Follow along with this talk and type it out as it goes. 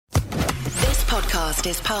podcast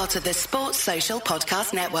is part of the Sports Social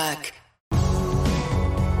Podcast Network.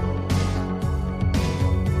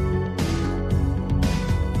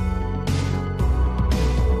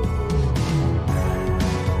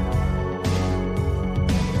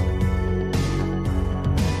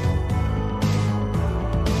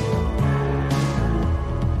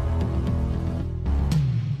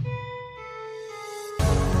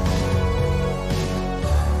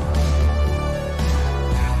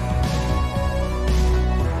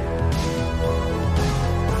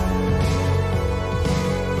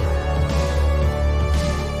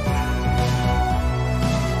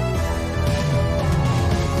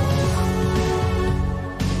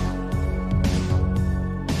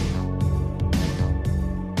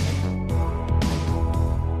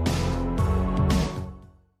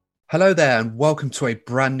 Hello there and welcome to a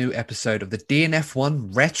brand new episode of the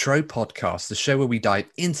DNF1 Retro Podcast, the show where we dive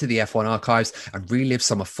into the F1 archives and relive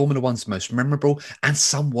some of Formula One's most memorable and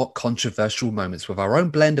somewhat controversial moments with our own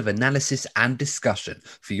blend of analysis and discussion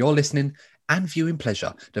for your listening and viewing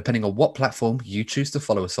pleasure, depending on what platform you choose to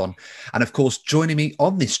follow us on. And of course, joining me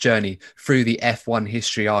on this journey through the F1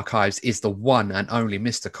 history archives is the one and only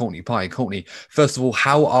Mr. Courtney Pye. Courtney, first of all,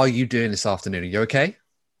 how are you doing this afternoon? Are you okay?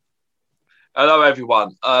 Hello,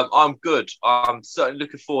 everyone. I'm good. I'm certainly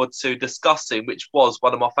looking forward to discussing which was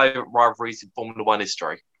one of my favourite rivalries in Formula One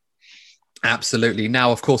history. Absolutely.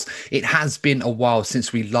 Now, of course, it has been a while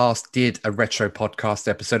since we last did a retro podcast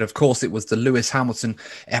episode. Of course, it was the Lewis Hamilton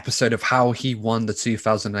episode of how he won the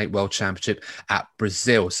 2008 World Championship at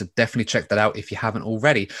Brazil. So definitely check that out if you haven't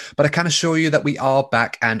already. But I can assure you that we are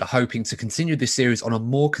back and hoping to continue this series on a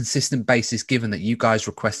more consistent basis, given that you guys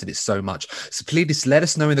requested it so much. So please let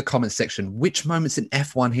us know in the comment section which moments in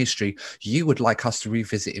F1 history you would like us to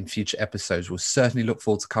revisit in future episodes. We'll certainly look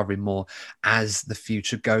forward to covering more as the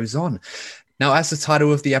future goes on. Now, as the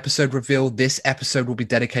title of the episode revealed, this episode will be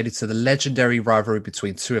dedicated to the legendary rivalry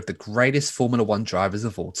between two of the greatest Formula One drivers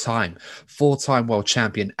of all time, four-time world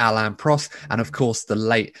champion Alain Prost, and of course, the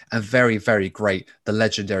late and very, very great, the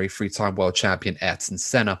legendary three-time world champion Ayrton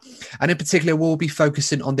Senna. And in particular, we'll be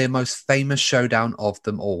focusing on their most famous showdown of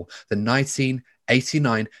them all, the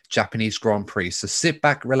 1989 Japanese Grand Prix. So sit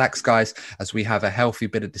back, relax, guys, as we have a healthy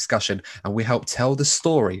bit of discussion and we help tell the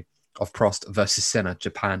story of Prost versus Senna,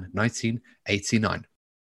 Japan, 1989.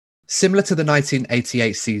 Similar to the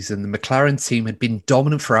 1988 season, the McLaren team had been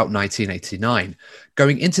dominant throughout 1989.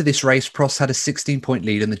 Going into this race, Prost had a 16-point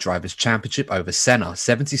lead in the Drivers' Championship over Senna,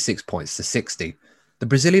 76 points to 60. The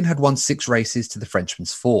Brazilian had won 6 races to the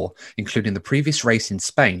Frenchman's 4, including the previous race in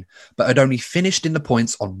Spain, but had only finished in the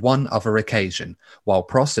points on one other occasion, while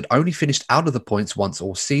Prost had only finished out of the points once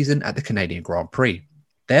all season at the Canadian Grand Prix.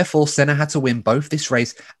 Therefore, Senna had to win both this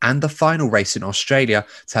race and the final race in Australia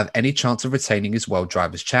to have any chance of retaining his World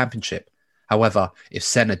Drivers' Championship. However, if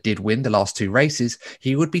Senna did win the last 2 races,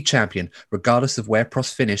 he would be champion regardless of where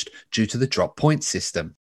Prost finished due to the drop point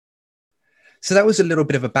system. So that was a little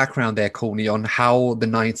bit of a background there, Courtney, on how the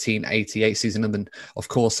 1988 season and then, of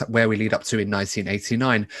course, where we lead up to in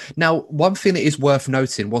 1989. Now, one thing that is worth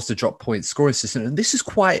noting was the drop point scoring system, and this is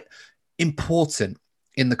quite important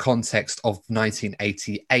in the context of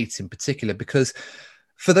 1988 in particular, because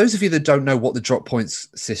for those of you that don't know what the drop points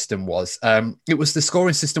system was, it was the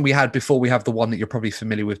scoring system we had before we have the one that you're probably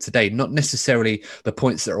familiar with today, not necessarily the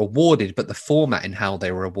points that are awarded, but the format in how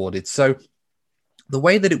they were awarded. So the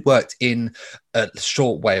way that it worked, in a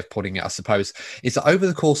short way of putting it, I suppose, is that over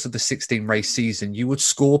the course of the 16-race season, you would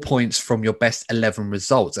score points from your best 11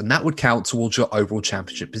 results, and that would count towards your overall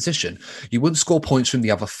championship position. You wouldn't score points from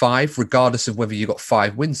the other 5, regardless of whether you got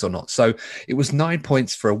 5 wins or not. So it was 9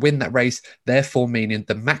 points for a win that race, therefore meaning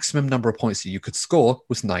the maximum number of points that you could score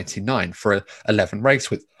was 99 for an 11 race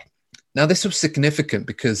with. Now, this was significant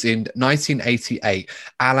because in 1988,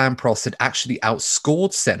 Alain Prost had actually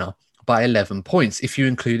outscored Senna by 11 points if you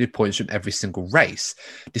included points from every single race,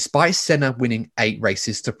 despite Senna winning 8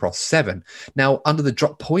 races to Prost's 7. Now, under the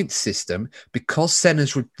drop point system, because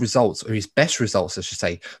Senna's results, or his best results, I should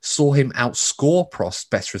say, saw him outscore Prost's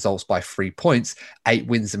best results by 3 points, 8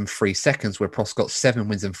 wins and 3 seconds, where Prost got 7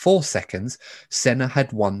 wins and 4 seconds, Senna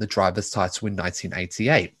had won the driver's title in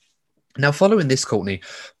 1988. Now, following this, Courtney,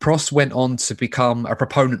 Prost went on to become a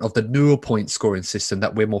proponent of the newer point scoring system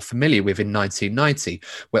that we're more familiar with in 1990,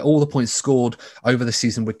 where all the points scored over the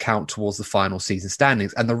season would count towards the final season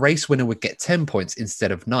standings, and the race winner would get 10 points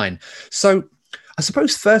instead of 9. So I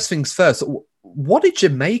suppose first things first, what did you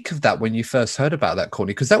make of that when you first heard about that,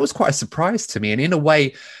 Courtney? Because that was quite a surprise to me. And in a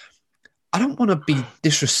way, I don't want to be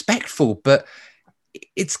disrespectful, but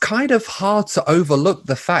it's kind of hard to overlook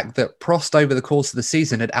the fact that Prost over the course of the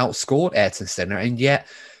season had outscored Ayrton Senna, and yet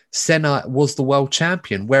Senna was the world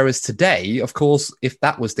champion. Whereas today, of course, if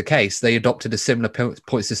that was the case, they adopted a similar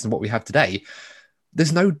point system to what we have today.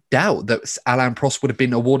 There's no doubt that Alain Prost would have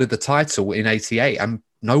been awarded the title in 88 and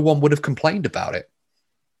no one would have complained about it.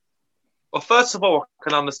 Well, first of all, I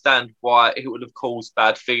can understand why it would have caused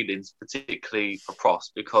bad feelings, particularly for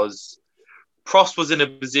Prost, because Prost was in a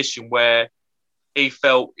position where he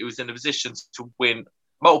felt he was in a position to win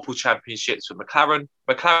multiple championships with McLaren.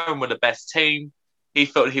 McLaren were the best team. He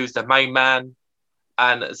felt he was the main man,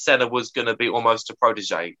 and Senna was going to be almost a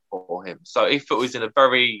protege for him. So he felt he was in a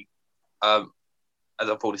very, as I've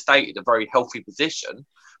already stated, a very healthy position.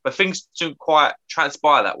 But things didn't quite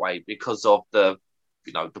transpire that way because of the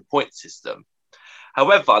point system.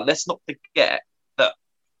 However, let's not forget that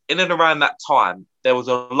in and around that time, there was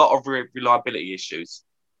a lot of reliability issues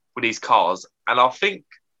with these cars. And I think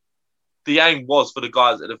the aim was for the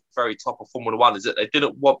guys at the very top of Formula One is that they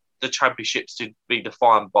didn't want the championships to be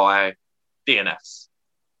defined by DNFs.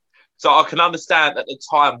 So I can understand at the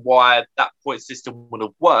time why that point system would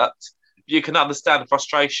have worked. You can understand the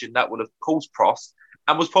frustration that would have caused Prost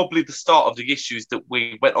and was probably the start of the issues that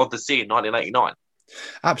we went on to see in 1989.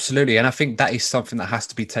 Absolutely. And I think that is something that has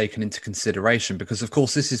to be taken into consideration because, of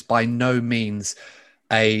course, this is by no means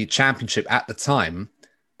a championship at the time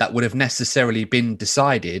that would have necessarily been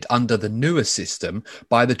decided under the newer system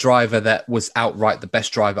by the driver that was outright the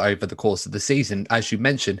best driver over the course of the season. As you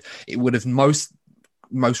mentioned, it would have most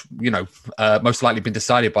likely been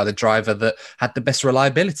decided by the driver that had the best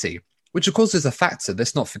reliability, which of course is a factor.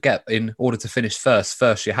 Let's not forget, in order to finish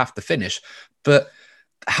first you have to finish. But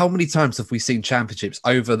how many times have we seen championships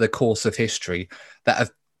over the course of history that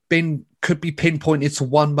could be pinpointed to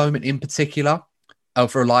one moment in particular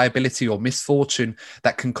of reliability or misfortune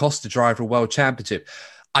that can cost a driver a world championship?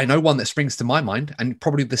 I know one that springs to my mind, and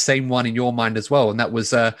probably the same one in your mind as well, and that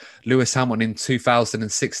was Lewis Hamilton in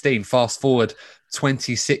 2016. Fast forward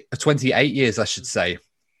 28 years, I should say,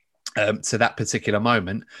 to that particular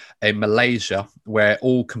moment in Malaysia, where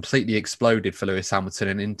all completely exploded for Lewis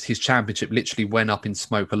Hamilton, and his championship literally went up in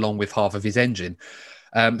smoke along with half of his engine.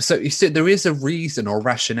 So you see, there is a reason or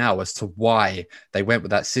rationale as to why they went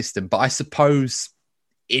with that system. But I suppose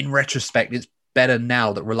in retrospect, it's better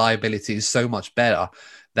now that reliability is so much better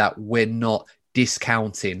that we're not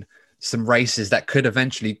discounting some races that could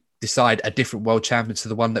eventually decide a different world champion to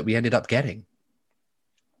the one that we ended up getting.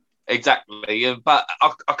 Exactly, but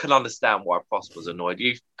I can understand why Prost was annoyed.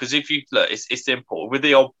 Because if you look, it's simple. With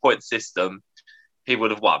the old point system, he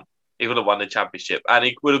would have won. He would have won the championship, and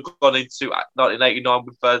he would have gone into 1989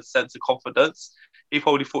 with a sense of confidence. He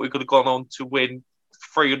probably thought he could have gone on to win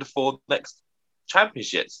 3 of the 4 next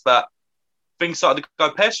championships, but things started to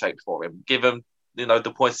go pear-shaped for him, given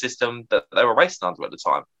the point system that they were racing under at the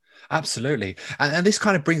time. Absolutely. And this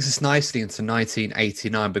kind of brings us nicely into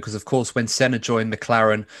 1989, because, of course, when Senna joined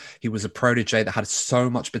McLaren, he was a protege that had so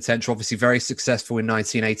much potential, obviously very successful in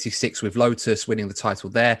 1986 with Lotus, winning the title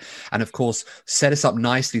there. And, of course, set us up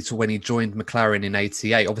nicely to when he joined McLaren in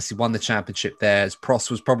 88, obviously won the championship there, as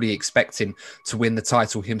Prost was probably expecting to win the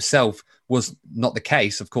title himself. Was not the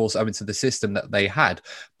case, of course, owing to the system that they had.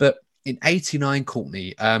 But in 89,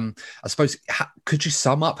 Courtney, I suppose, could you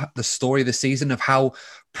sum up the story of the season of how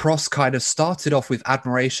Prost kind of started off with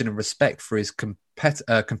admiration and respect for his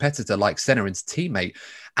competitor like Senna and his teammate,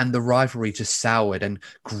 and the rivalry just soured and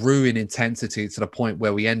grew in intensity to the point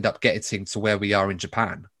where we end up getting to where we are in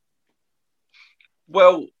Japan?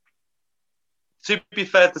 Well, to be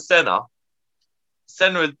fair to Senna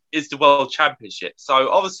is the world championship. So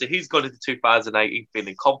obviously he's gone into 2018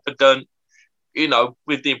 feeling confident,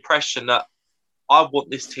 with the impression that I want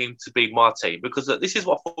this team to be my team, because this is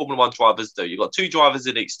what Formula One drivers do. You've got 2 drivers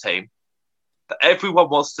in each team, that everyone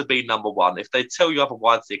wants to be number one. If they tell you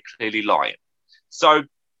otherwise, they're clearly lying. So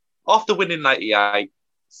after winning 88,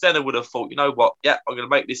 Senna would have thought, you know what? Yeah, I'm going to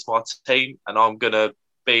make this my team, and I'm going to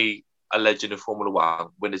be a legend of Formula One,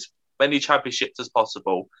 win as many championships as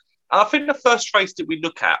possible. And I think the first race that we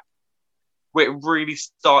look at where it really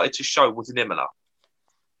started to show was in Imola.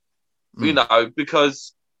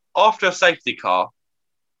 Because after a safety car,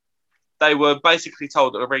 they were basically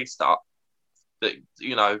told at a restart that,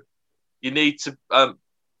 you need to...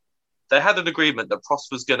 they had an agreement that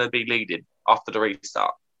Prost was going to be leading after the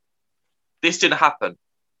restart. This didn't happen.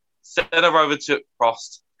 Senna overtook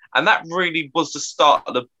Prost, and that really was the start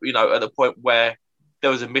of at the point where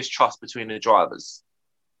there was a mistrust between the drivers.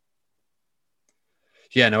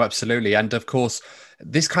 Yeah, no, absolutely. And of course,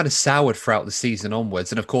 this kind of soured throughout the season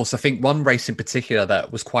onwards. And of course, I think one race in particular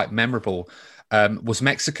that was quite memorable was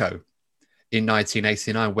Mexico in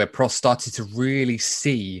 1989, where Prost started to really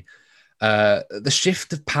see The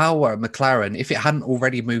shift of power at McLaren, if it hadn't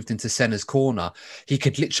already moved into Senna's corner, he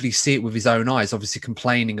could literally see it with his own eyes, obviously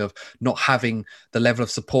complaining of not having the level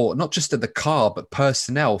of support, not just of the car, but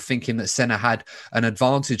personnel, thinking that Senna had an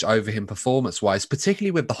advantage over him performance-wise,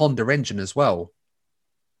 particularly with the Honda engine as well.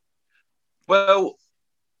 Well,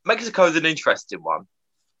 Mexico is an interesting one.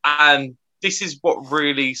 And this is what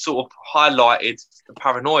really sort of highlighted the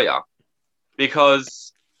paranoia,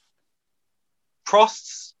 because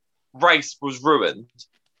Prost's race was ruined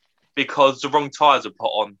because the wrong tyres were put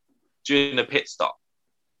on during the pit stop.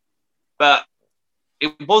 But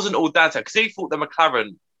it wasn't all down to because he thought that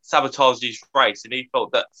McLaren sabotaged his race and he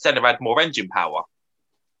felt that Senna had more engine power.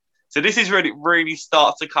 So this is really, really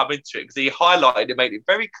starts to come into it because he highlighted and made it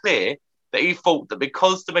very clear that he thought that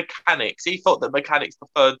because the mechanics, he thought that mechanics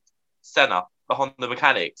preferred Senna, the Honda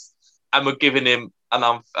mechanics, and were giving him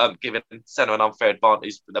giving Senna an unfair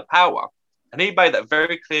advantage for the power. And he made that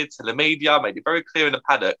very clear to the media, made it very clear in the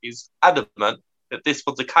paddock. He's adamant that this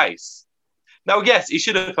was the case. Now, yes, he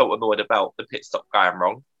should have felt annoyed about the pit stop going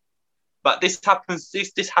wrong, but this happens.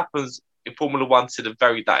 This happens in Formula One to the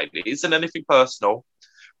very day. It isn't anything personal.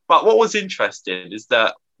 But what was interesting is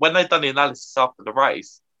that when they'd done the analysis after the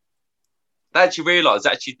race, they actually realised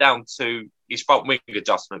actually down to his front wing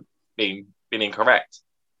adjustment being incorrect.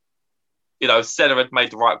 You know, Senna had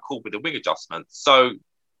made the right call with the wing adjustment. So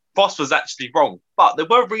Prost was actually wrong. But there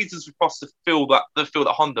were reasons for Prost to feel that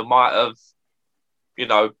Honda might have, you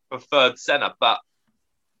know, preferred Senna. But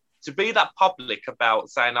to be that public about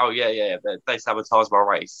saying, oh, yeah, they sabotaged my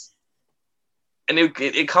race. And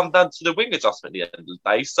it comes down to the wing adjustment at the end of the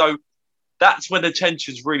day. So that's when the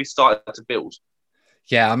tensions really started to build.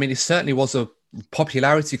 Yeah, I mean, it certainly was a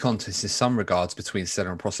popularity contest in some regards between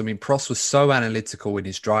Senna and Prost. I mean, Prost was so analytical in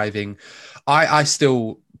his driving. I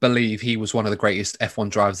still believe he was one of the greatest F1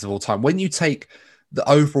 drivers of all time. When you take the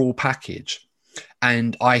overall package,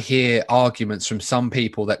 and I hear arguments from some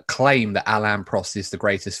people that claim that Alain Prost is the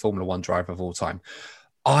greatest Formula One driver of all time,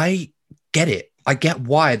 I get it. I get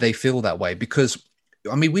why they feel that way because,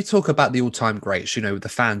 I mean, we talk about the all-time greats, you know, the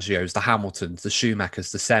Fangios, the Hamiltons, the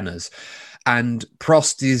Schumachers, the Sennas, and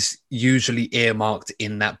Prost is usually earmarked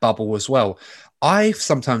in that bubble as well. I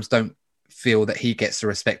sometimes don't feel that he gets the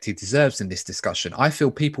respect he deserves in this discussion. I feel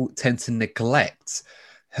people tend to neglect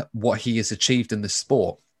what he has achieved in the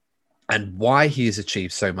sport and why he has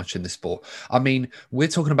achieved so much in the sport. I mean, we're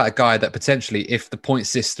talking about a guy that potentially, if the point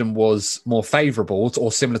system was more favourable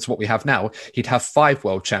or similar to what we have now, he'd have 5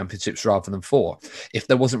 world championships rather than 4. If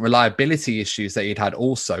there wasn't reliability issues that he'd had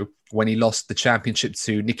also when he lost the championship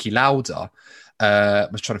to Niki Lauda, I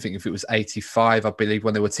was trying to think if it was 85, I believe,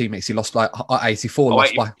 when they were teammates. He lost by 84. Oh,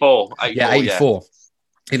 84. 84.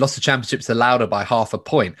 He lost the championship to Lauda by half a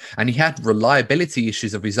point, and he had reliability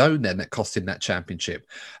issues of his own then that cost him that championship.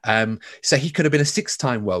 So he could have been a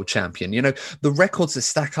 6-time world champion. You know, the records that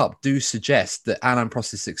stack up do suggest that Alain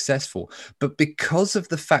Prost is successful, but because of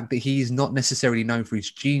the fact that he is not necessarily known for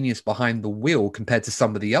his genius behind the wheel compared to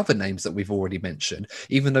some of the other names that we've already mentioned,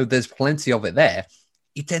 even though there's plenty of it there,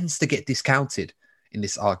 he tends to get discounted in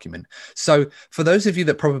this argument. So for those of you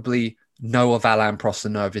that probably know of Alain Prost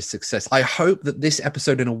and know of his success, I hope that this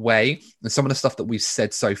episode, in a way, and some of the stuff that we've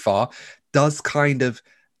said so far, does kind of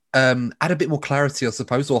add a bit more clarity, I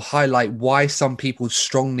suppose, or highlight why some people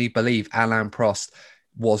strongly believe Alain Prost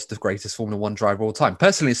was the greatest Formula One driver of all time.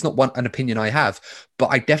 Personally, it's not an opinion I have, but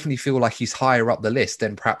I definitely feel like he's higher up the list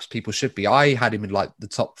than perhaps people should be. I had him in like the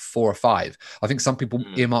top 4 or 5. I think some people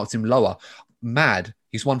earmarked him lower. Mad.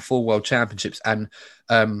 He's won 4 world championships, and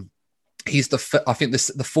he's the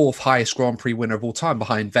 4th highest Grand Prix winner of all time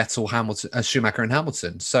behind Vettel, Hamilton, Schumacher, and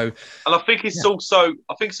Hamilton. So, and I think it's also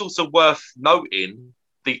worth noting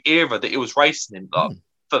the era that he was racing in. Like,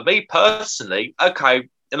 for me personally, okay,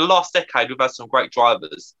 in the last decade we've had some great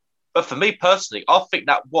drivers, but for me personally, I think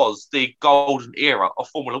that was the golden era of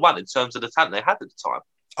Formula One in terms of the talent they had at the time.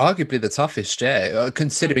 Arguably the toughest, yeah,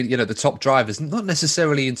 considering, you know, the top drivers, not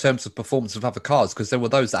necessarily in terms of performance of other cars, because there were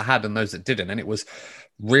those that had and those that didn't. And it was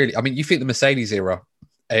really, I mean, you think the Mercedes era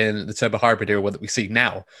and the turbo hybrid era that we see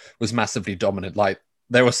now was massively dominant. Like,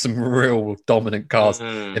 there were some real dominant cars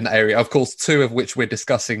in that area. Of course, 2 of which we're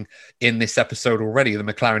discussing in this episode already, the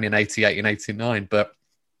McLaren in 88 and 89. But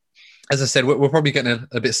as I said, we're probably getting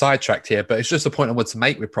a bit sidetracked here, but it's just a point I want to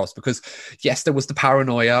make with Prost because, yes, there was the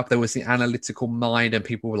paranoia, there was the analytical mind, and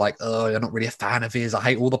people were like, oh, you're not really a fan of his. I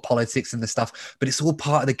hate all the politics and the stuff, but it's all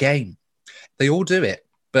part of the game. They all do it.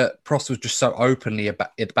 But Prost was just so openly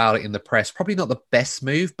about it in the press. Probably not the best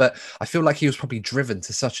move, but I feel like he was probably driven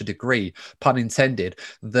to such a degree, pun intended,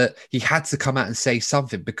 that he had to come out and say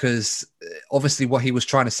something because obviously what he was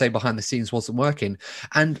trying to say behind the scenes wasn't working.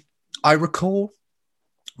 And I recall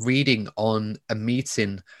reading on a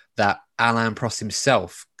meeting that Alain Prost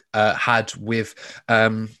himself had with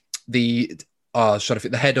the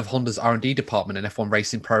head of Honda's R&D department and F1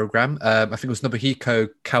 racing program. I think it was Nobuhiko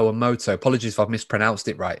Kawamoto. Apologies if I've mispronounced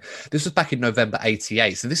it right. This was back in November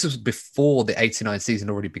 88. So this was before the 89 season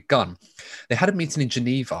already begun. They had a meeting in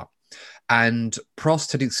Geneva, and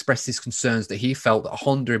Prost had expressed his concerns that he felt that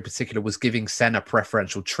Honda in particular was giving Senna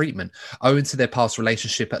preferential treatment owing to their past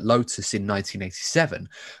relationship at Lotus in 1987,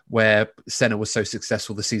 where Senna was so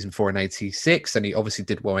successful the season before in 86, and he obviously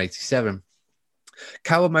did well in 87.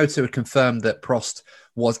 Kawamoto had confirmed that Prost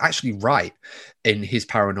was actually right in his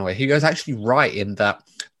paranoia. He was actually right in that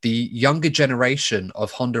the younger generation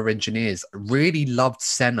of Honda engineers really loved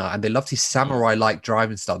Senna, and they loved his samurai-like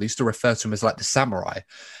driving style. They used to refer to him as like the samurai.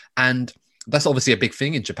 And that's obviously a big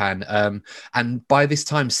thing in Japan. And by this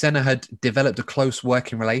time, Senna had developed a close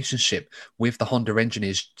working relationship with the Honda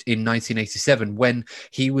engineers in 1987 when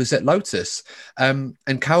he was at Lotus. And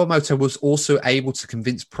Kawamoto was also able to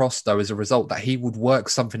convince Prost, though, as a result, that he would work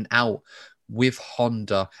something out with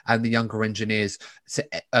Honda and the younger engineers to,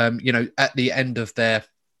 at the end of their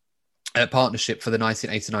partnership for the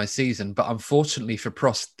 1989 season. But unfortunately for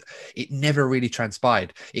Prost, it never really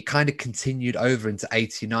transpired. It kind of continued over into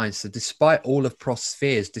 89. So despite all of Prost's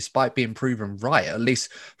fears, despite being proven right, at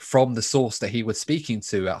least from the source that he was speaking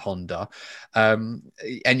to at Honda, and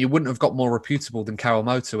you wouldn't have got more reputable than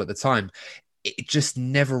Kawamoto at the time, it just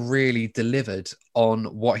never really delivered on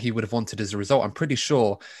what he would have wanted as a result. I'm pretty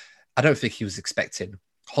sure, I don't think he was expecting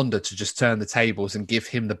Honda to just turn the tables and give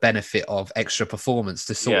him the benefit of extra performance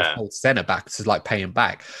to sort of hold Senna back, to like pay him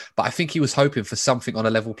back. But I think he was hoping for something on a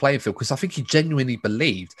level playing field, because I think he genuinely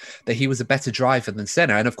believed that he was a better driver than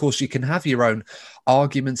Senna. And of course, you can have your own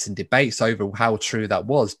arguments and debates over how true that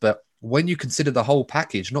was. But when you consider the whole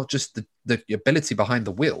package, not just the ability behind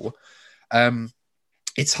the wheel,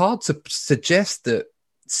 it's hard to suggest that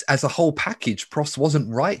as a whole package, Prost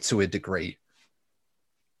wasn't right to a degree.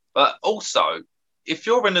 But also, if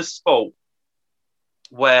you're in a sport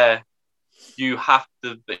where you have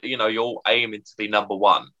to, you're aiming to be number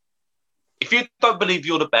one, if you don't believe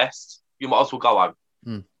you're the best, you might as well go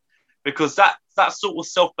home. Because that sort of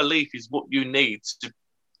self-belief is what you need to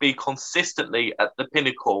be consistently at the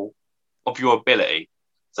pinnacle of your ability.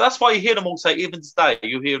 So that's why you hear them all say, even today,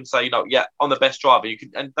 you hear them say, I'm the best driver.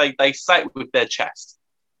 And they say it with their chest.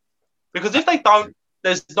 Because if they don't,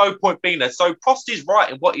 there's no point being there. So Prost is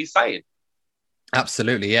right in what he's saying.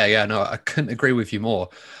 Absolutely. Yeah. No, I couldn't agree with you more.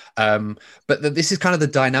 But this is kind of the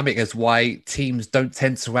dynamic as why teams don't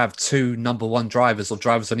tend to have two number one drivers or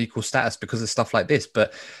drivers on equal status because of stuff like this.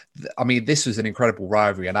 But I mean, this was an incredible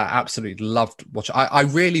rivalry, and I absolutely loved watching. I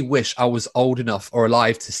really wish I was old enough or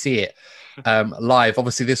alive to see it live.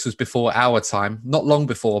 Obviously, this was before our time, not long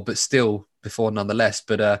before, but still before nonetheless.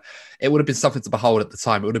 But it would have been something to behold at the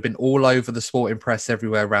time. It would have been all over the sporting press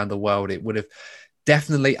everywhere around the world. It would have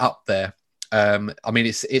definitely up there. I mean,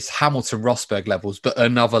 it's Hamilton Rosberg levels, but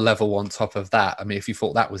another level on top of that. I mean, if you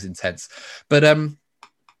thought that was intense, but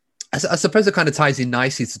I suppose it kind of ties in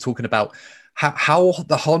nicely to talking about how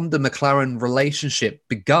the Honda McLaren relationship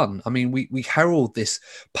begun. I mean, we herald this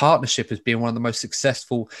partnership as being one of the most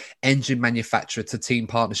successful engine manufacturer to team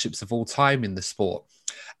partnerships of all time in the sport.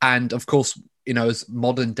 And of course, as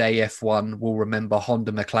modern day F1 will remember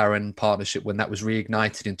Honda McLaren partnership when that was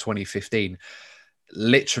reignited in 2015.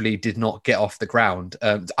 Literally did not get off the ground.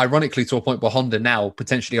 Ironically, to a point where Honda now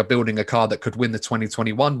potentially are building a car that could win the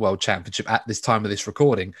 2021 World Championship at this time of this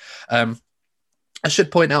recording. I should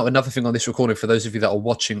point out another thing on this recording for those of you that are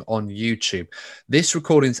watching on YouTube. This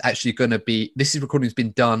recording's actually going to be, recording's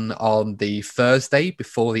been done on the Thursday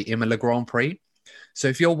before the Imola Grand Prix. So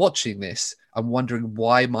if you're watching this, I'm wondering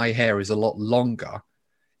why my hair is a lot longer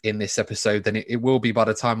in this episode than it will be by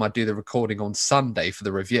the time I do the recording on Sunday for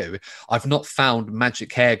the review. I've not found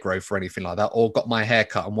magic hair growth or anything like that, or got my hair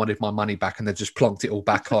cut and wanted my money back and then just plonked it all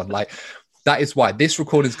back on. Like, that is why this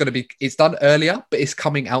recording is going to be, it's done earlier, but it's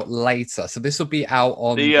coming out later. So this will be out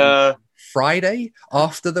on the Friday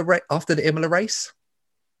after the Imola race.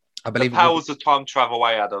 I believe. The powers of time travel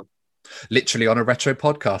away, Adam. Literally on a retro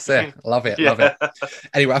podcast. There. Love it. Love it.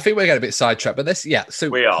 Anyway, I think we're getting a bit sidetracked, but so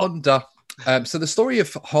we are. Honda. So the story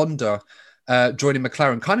of Honda joining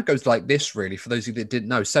McLaren kind of goes like this, really, for those of you that didn't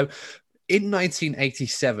know. So in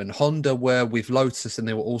 1987, Honda were with Lotus and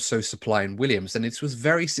they were also supplying Williams. And it was a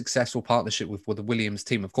very successful partnership with the Williams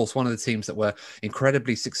team. Of course, one of the teams that were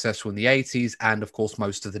incredibly successful in the 80s and, of course,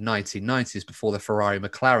 most of the 1990s before the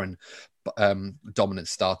Ferrari-McLaren dominance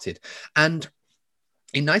started. And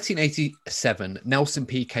In 1987, Nelson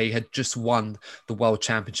Piquet had just won the World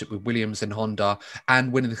Championship with Williams and Honda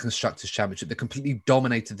and winning the Constructors' Championship. They completely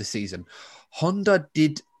dominated the season. Honda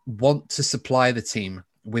did want to supply the team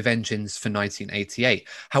with engines for 1988.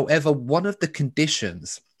 However, one of the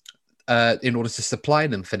conditions in order to supply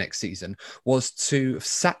them for next season was to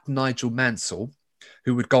sack Nigel Mansell,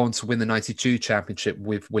 who would go on to win the 92 championship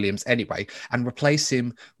with Williams anyway, and replace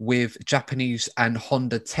him with Japanese and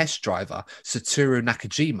Honda test driver Satoru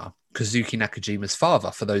Nakajima, Kazuki Nakajima's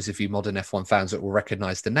father, for those of you modern F1 fans that will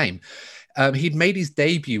recognize the name. He'd made his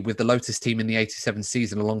debut with the Lotus team in the 87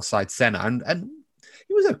 season alongside Senna, and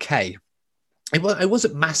he was okay. It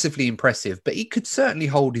wasn't massively impressive, but he could certainly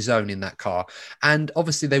hold his own in that car. And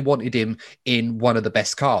obviously they wanted him in one of the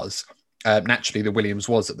best cars. Naturally, the Williams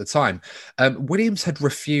was at the time. Williams had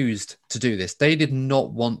refused to do this. They did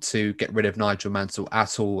not want to get rid of Nigel Mansell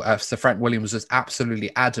at all. Sir Frank Williams was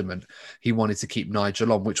absolutely adamant he wanted to keep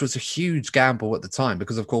Nigel on, which was a huge gamble at the time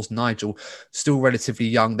because, of course, Nigel, still relatively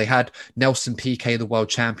young. They had Nelson Piquet, the world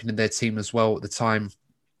champion, in their team as well at the time.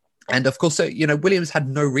 And of course, Williams had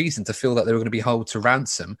no reason to feel that they were going to be held to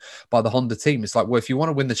ransom by the Honda team. It's like, well, if you want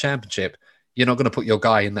to win the championship, you're not going to put your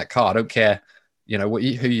guy in that car. I don't care who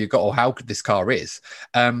you got or how good this car is.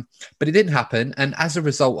 But it didn't happen. And as a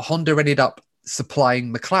result, Honda ended up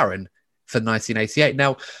supplying McLaren for 1988.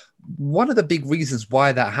 Now, one of the big reasons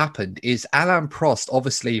why that happened is Alain Prost,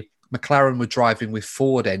 obviously, McLaren were driving with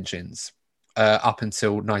Ford engines up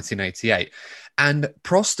until 1988. And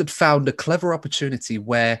Prost had found a clever opportunity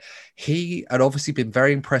where he had obviously been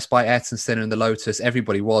very impressed by Ayrton Senna and the Lotus.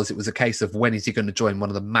 Everybody was. It was a case of when is he going to join one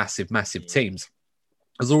of the massive, massive teams.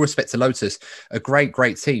 With all respect to Lotus, a great,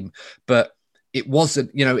 great team. But it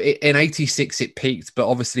wasn't, in 86 it peaked. But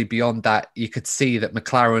obviously beyond that, you could see that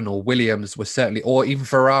McLaren or Williams were certainly, or even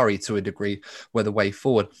Ferrari to a degree, were the way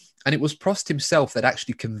forward. And it was Prost himself that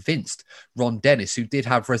actually convinced Ron Dennis, who did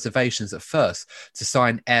have reservations at first, to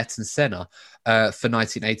sign Ayrton Senna for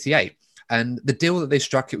 1988. And the deal that they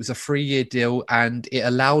struck, it was a 3-year deal, and it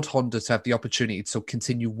allowed Honda to have the opportunity to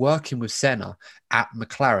continue working with Senna at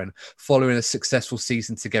McLaren following a successful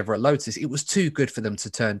season together at Lotus. It was too good for them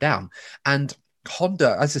to turn down. And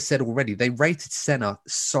Honda, as I said already, they rated Senna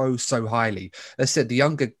so highly. They said the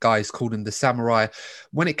younger guys called him the samurai.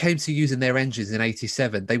 When it came to using their engines in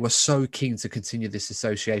 87, they were so keen to continue this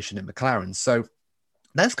association at McLaren. So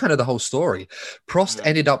that's kind of the whole story. Prost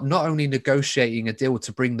ended up not only negotiating a deal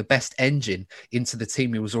to bring the best engine into the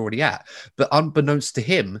team he was already at, but unbeknownst to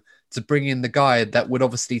him, to bring in the guy that would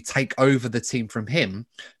obviously take over the team from him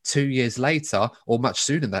 2 years later, or much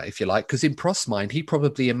sooner than that, if you like, because in Prost's mind, he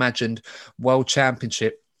probably imagined World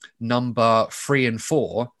Championship number 3 and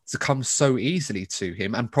 4 to come so easily to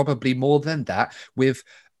him, and probably more than that, with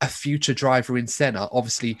a future driver in Senna,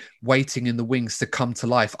 obviously waiting in the wings to come to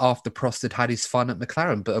life after Prost had his fun at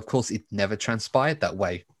McLaren. But of course, it never transpired that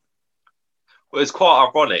way. Well, it's quite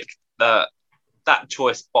ironic that that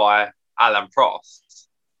choice by Alain Prost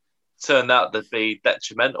turned out to be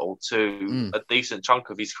detrimental to a decent chunk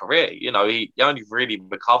of his career. He only really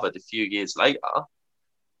recovered a few years later.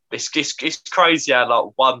 It's crazy how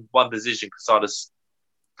like one decision could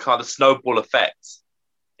kind of snowball effect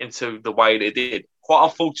into the way they did. Quite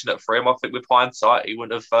unfortunate for him. I think with hindsight, he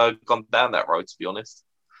wouldn't have gone down that road, to be honest.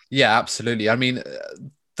 Yeah, absolutely. I mean,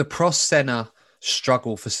 the Prost-Senna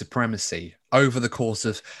struggle for supremacy over the course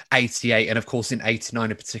of 88 and of course in 89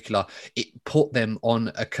 in particular, it put them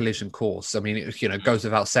on a collision course. I mean, it goes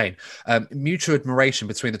without saying. Mutual admiration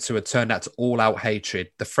between the two had turned out to all-out hatred.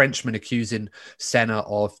 The Frenchman accusing Senna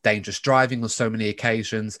of dangerous driving on so many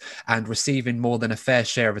occasions and receiving more than a fair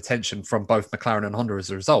share of attention from both McLaren and Honda as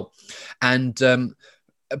a result. And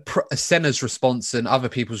Senna's response and other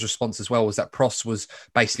people's response as well was that Prost was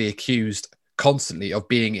basically accused constantly of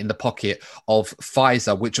being in the pocket of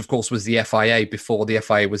Pfizer, which of course was the FIA before the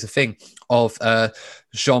FIA was a thing, of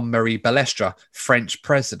Jean-Marie Balestre, French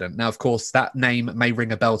president. Now, of course, that name may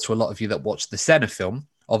ring a bell to a lot of you that watched the Senna film.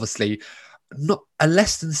 Obviously, not a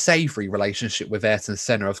less than savoury relationship with Ayrton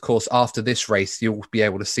Senna. Of course, after this race, you'll be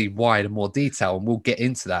able to see why in more detail, and we'll get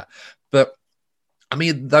into that. But I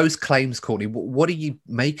mean, those claims, Courtney, what do you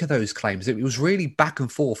make of those claims? It was really back and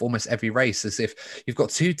forth almost every race, as if you've got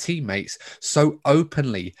two teammates so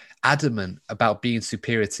openly adamant about being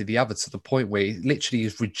superior to the other, to the point where it literally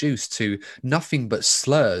is reduced to nothing but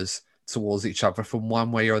slurs towards each other from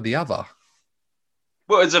one way or the other.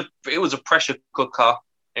 Well, it was a pressure cooker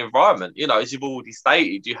environment. As you've already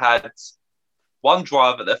stated, you had one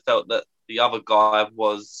driver that felt that the other guy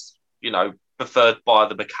was, preferred by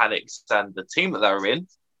the mechanics and the team that they were in.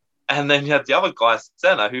 And then you had the other guy,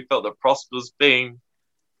 Senna, who felt that Prost was being,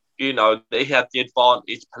 that he had the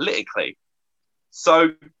advantage politically.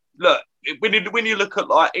 So, look, when you look at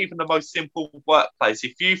like even the most simple workplace,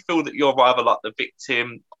 if you feel that you're either like the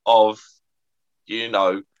victim of,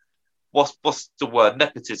 what's the word,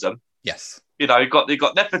 nepotism. Yes. You've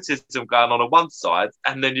got nepotism going on one side,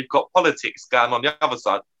 and then you've got politics going on the other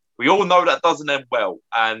side. We all know that doesn't end well,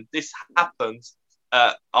 and this happens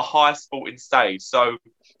at a high sporting stage. So,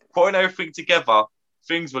 putting everything together,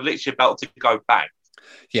 things were literally about to go bang.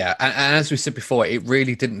 Yeah, and as we said before, it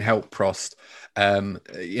really didn't help Prost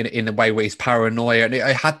in a way where he's paranoia. And it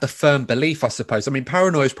had the firm belief, I suppose. I mean,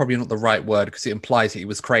 paranoia is probably not the right word because it implies that he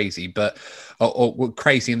was crazy, but or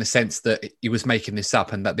crazy in the sense that he was making this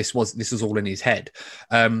up and that this was all in his head.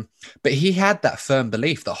 But he had that firm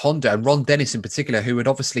belief that Honda, and Ron Dennis in particular, who had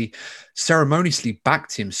obviously ceremoniously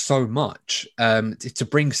backed him so much to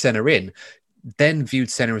bring Senna in, then viewed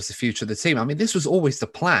Senna as the future of the team. I mean, this was always the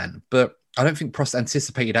plan, but I don't think Prost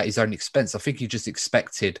anticipated at his own expense. I think he just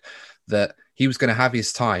expected that he was going to have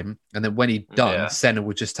his time, and then when he'd done, Senna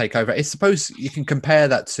would just take over. I suppose you can compare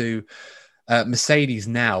that to Mercedes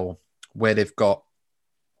now, where they've got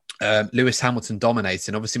Lewis Hamilton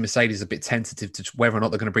dominating. Obviously, Mercedes is a bit tentative to whether or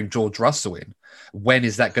not they're going to bring George Russell in. When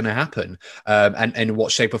is that going to happen? And in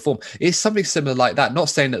what shape or form? It's something similar like that. Not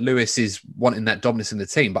saying that Lewis is wanting that dominance in the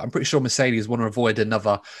team, but I'm pretty sure Mercedes want to avoid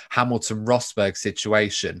another Hamilton-Rosberg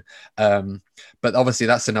situation. But obviously,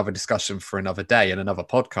 that's another discussion for another day and another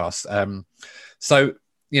podcast. So,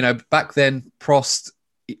 back then, Prost,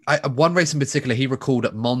 one race in particular, he recalled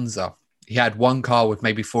at Monza. He had one car with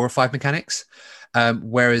maybe 4 or 5 mechanics.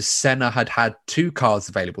 Whereas Senna had 2 cars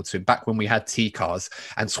available to him back when we had T cars,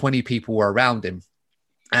 and 20 people were around him.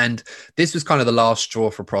 And this was kind of the last straw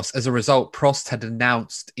for Prost. As a result, Prost had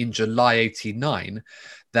announced in July 89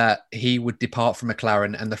 that he would depart from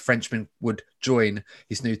McLaren and the Frenchman would join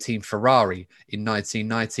his new team Ferrari in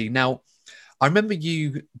 1990. Now, I remember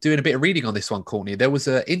you doing a bit of reading on this one, Courtney. There was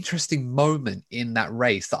an interesting moment in that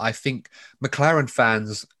race that I think McLaren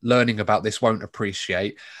fans learning about this won't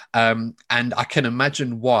appreciate. And I can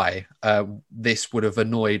imagine why this would have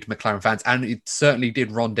annoyed McLaren fans. And it certainly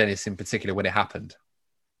did Ron Dennis in particular when it happened.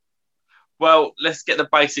 Well, let's get the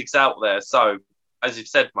basics out there. So, as you've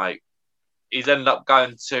said, mate, he's ended up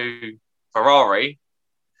going to Ferrari.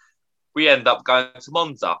 We end up going to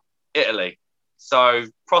Monza, Italy. So,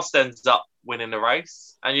 Prost ends up winning the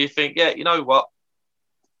race, and you think, yeah, you know what?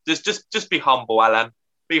 Just be humble, Alain.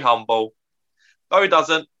 Be humble. No, he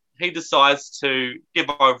doesn't. He decides to give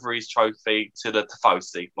over his trophy to the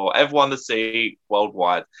Tifosi for everyone to see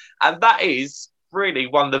worldwide, and that is really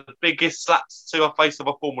one of the biggest slaps to the face of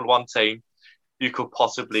a Formula One team you could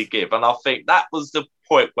possibly give. And I think that was the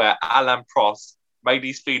point where Alain Prost made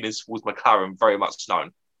his feelings towards McLaren very much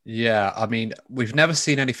known. Yeah, I mean, we've never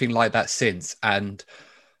seen anything like that since, and.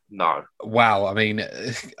 No. Wow. I mean,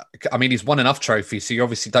 he's won enough trophies, so you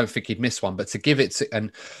obviously don't think he'd miss one. But to give it to,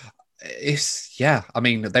 and it's, yeah, I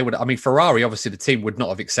mean, Ferrari, obviously the team would not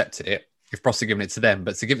have accepted it if Prost had given it to them,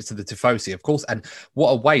 but to give it to the Tifosi, of course. And what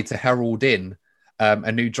a way to herald in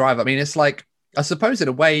a new driver. I mean, it's like, I suppose in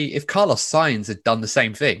a way, if Carlos Sainz had done the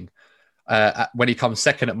same thing when he comes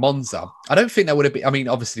second at Monza, I don't think that would have been, I mean,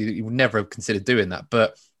 obviously he would never have considered doing that,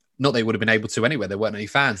 but not that he would have been able to anyway. There weren't any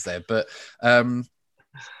fans there, but,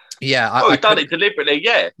 yeah, he done it deliberately.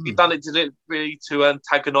 Yeah, he done it deliberately to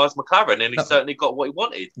antagonise McLaren, and he certainly got what he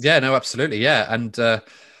wanted. Yeah, no, absolutely, yeah, and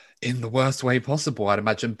in the worst way possible, I'd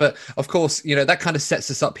imagine. But of course, that kind of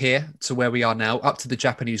sets us up here to where we are now, up to the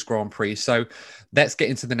Japanese Grand Prix. So let's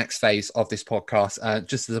get into the next phase of this podcast.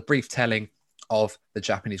 Just as a brief telling of the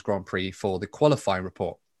Japanese Grand Prix for the qualifying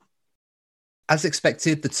report. As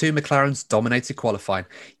expected, the 2 McLarens dominated qualifying.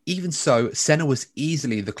 Even so, Senna was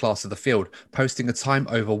easily the class of the field, posting a time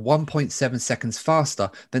over 1.7 seconds faster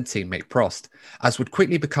than teammate Prost. As would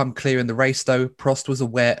quickly become clear in the race though, Prost was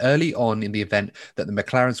aware early on in the event that the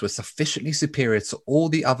McLarens were sufficiently superior to all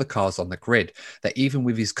the other cars on the grid, that even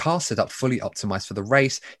with his car setup fully optimised for the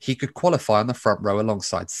race, he could qualify on the front row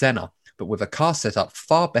alongside Senna, but with a car setup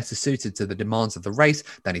far better suited to the demands of the race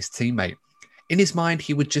than his teammate. In his mind,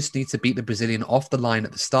 he would just need to beat the Brazilian off the line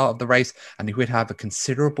at the start of the race, and he would have a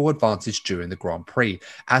considerable advantage during the Grand Prix,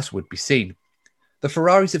 as would be seen. The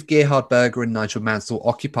Ferraris of Gerhard Berger and Nigel Mansell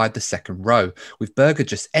occupied the second row, with Berger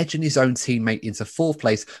just edging his own teammate into 4th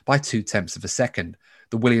place by 0.2 of a second.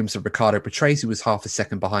 The Williams of Riccardo Patrese was half a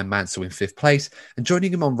second behind Mansell in 5th place, and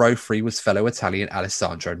joining him on row 3 was fellow Italian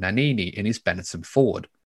Alessandro Nannini in his Benetton Ford.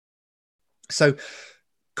 So,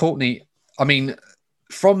 Courtney, I mean,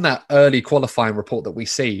 from that early qualifying report that we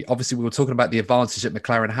see, obviously we were talking about the advantage that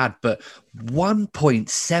McLaren had, but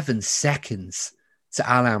 1.7 seconds to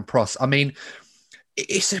Alain Prost. I mean,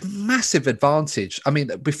 it's a massive advantage. I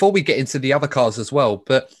mean, before we get into the other cars as well,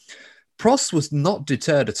 but Prost was not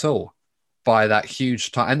deterred at all by that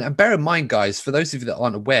huge time. And bear in mind, guys, for those of you that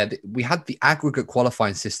aren't aware, we had the aggregate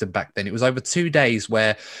qualifying system back then. It was over 2 days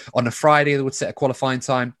where on a Friday they would set a qualifying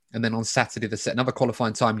time, and then on Saturday they set another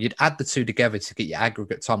qualifying time. You'd add the two together to get your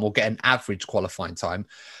aggregate time or get an average qualifying time,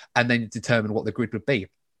 and then you determine what the grid would be.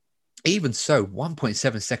 Even so,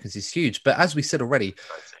 1.7 seconds is huge. But as we said already,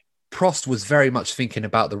 Prost was very much thinking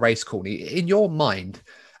about the race, Courtney. In your mind,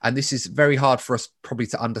 and this is very hard for us probably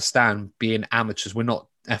to understand being amateurs, we're not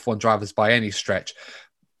F1 drivers by any stretch.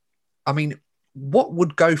 I mean, what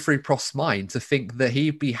would go through Prost's mind to think that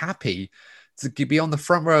he'd be happy to be on the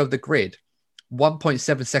front row of the grid,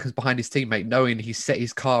 1.7 seconds behind his teammate, knowing he set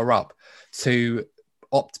his car up to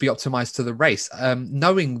be optimized to the race,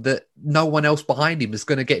 knowing that no one else behind him is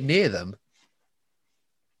going to get near them?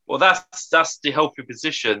 Well, that's the healthy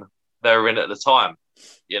position they're in at the time,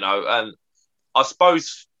 and I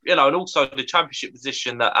suppose, and also the championship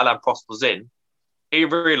position that Alain Prost was in. He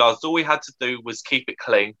realised all he had to do was keep it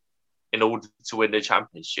clean in order to win the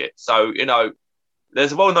championship. So,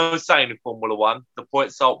 there's a well-known saying in Formula One, the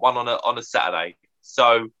points aren't won on a Saturday.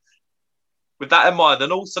 So, with that in mind,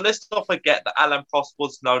 and also let's not forget that Alain Prost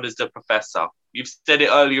was known as the Professor. You've said it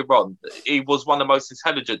earlier on. He was one of the most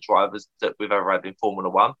intelligent drivers that we've ever had in Formula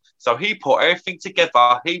One. So he put everything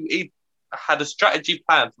together. He had a strategy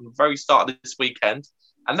plan from the very start of this weekend.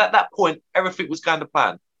 And at that point, everything was going to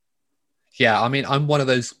plan. Yeah, I mean, I'm one of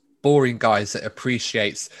those boring guys that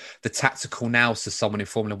appreciates the tactical nous to someone in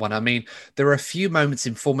Formula One. I mean, there are a few moments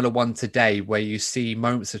in Formula One today where you see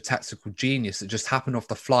moments of tactical genius that just happen off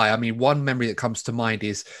the fly. I mean, one memory that comes to mind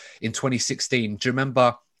is in 2016. Do you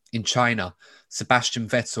remember in China, Sebastian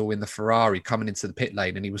Vettel in the Ferrari coming into the pit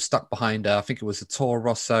lane, and he was stuck behind, I think it was a Toro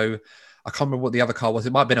Rosso. I can't remember what the other car was.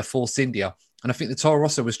 It might have been a Force India. And I think the Toro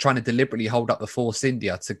Rosso was trying to deliberately hold up the Force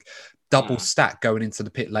India to double stack going into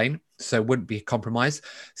the pit lane, so it wouldn't be compromised.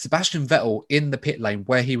 Sebastian Vettel in the pit lane,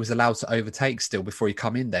 where he was allowed to overtake still before he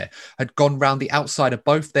come in there, had gone round the outside of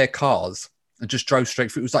both their cars and just drove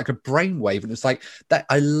straight through. It was like a brainwave. And it was like that.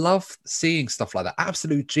 I love seeing stuff like that.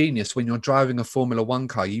 Absolute genius when you're driving a Formula One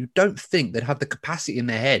car. You don't think they'd have the capacity in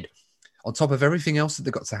their head, on top of everything else that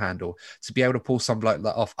they've got to handle, to be able to pull something like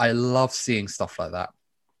that off. I love seeing stuff like that.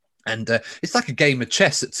 And it's like a game of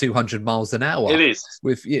chess at 200 miles an hour. It is.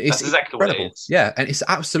 It's exactly incredible. What it is. Yeah, and it's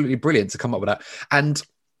absolutely brilliant to come up with that. And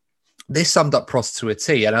this summed up Prost to a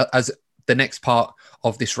T, and as the next part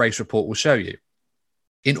of this race report will show you.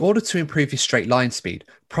 In order to improve his straight line speed,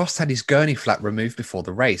 Prost had his gurney flap removed before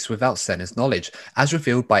the race without Senna's knowledge, as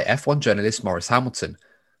revealed by F1 journalist Maurice Hamilton.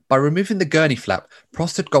 By removing the gurney flap,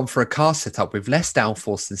 Prost had gone for a car setup with less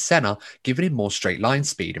downforce than Senna, giving him more straight line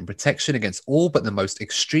speed and protection against all but the most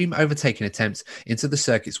extreme overtaking attempts into the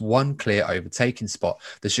circuit's one clear overtaking spot,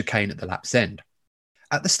 the chicane at the lap's end.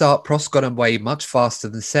 At the start, Prost got away much faster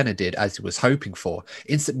than Senna did, as he was hoping for,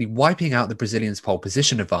 instantly wiping out the Brazilian's pole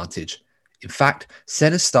position advantage. In fact,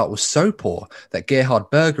 Senna's start was so poor that Gerhard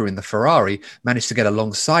Berger in the Ferrari managed to get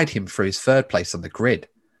alongside him for his third place on the grid.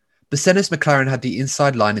 But Senna's McLaren had the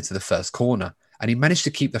inside line into the first corner, and he managed to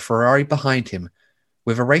keep the Ferrari behind him.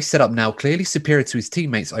 With a race setup now clearly superior to his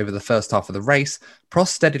teammates over the first half of the race, Prost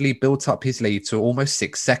steadily built up his lead to almost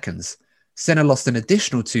 6 seconds. Senna lost an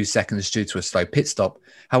additional 2 seconds due to a slow pit stop.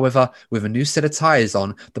 However, with a new set of tyres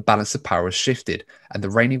on, the balance of power has shifted, and the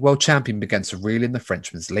reigning world champion began to reel in the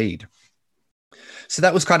Frenchman's lead. So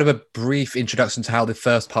that was kind of a brief introduction to how the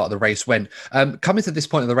first part of the race went. Coming to this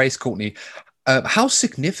point of the race, Courtney, how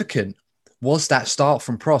significant was that start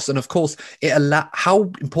from Prost? And of course, how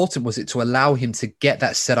important was it to allow him to get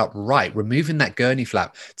that setup right, removing that gurney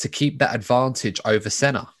flap to keep that advantage over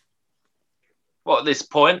Senna? Well, at this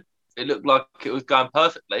point, it looked like it was going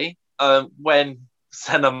perfectly. When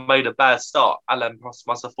Senna made a bad start, Alain Prost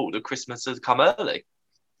must have thought that Christmas had come early.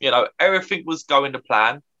 Everything was going to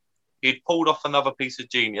plan. He'd pulled off another piece of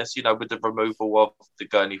genius, with the removal of the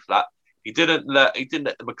gurney flap. He didn't let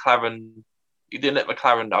McLaren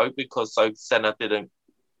know, because so Senna didn't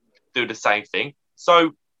do the same thing.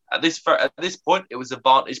 So at this point, it was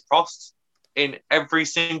advantage Prost in every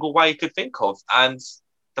single way he could think of, and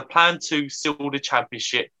the plan to seal the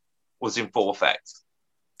championship was in full effect.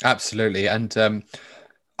 Absolutely, and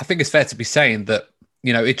I think it's fair to be saying that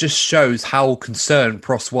it just shows how concerned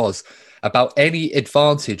Prost was about any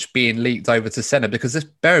advantage being leaked over to Senna, because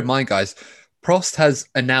bear in mind, guys, Prost has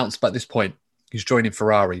announced by this point he's joining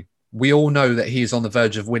Ferrari. We all know that he is on the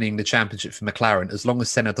verge of winning the championship for McLaren as long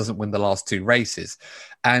as Senna doesn't win the last 2 races.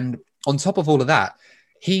 And on top of all of that,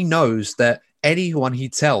 he knows that anyone he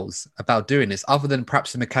tells about doing this, other than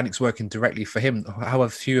perhaps the mechanics working directly for him, however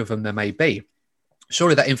few of them there may be,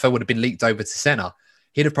 surely that info would have been leaked over to Senna.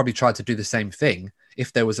 He'd have probably tried to do the same thing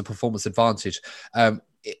if there was a performance advantage.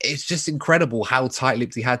 It's just incredible how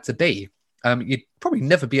tight-lipped he had to be. You'd probably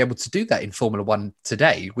never be able to do that in Formula One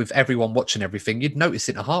today with everyone watching everything. You'd notice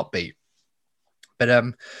it in a heartbeat.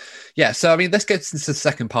 But yeah, so I mean, let's get into the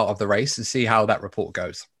second part of the race and see how that report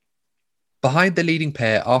goes. Behind the leading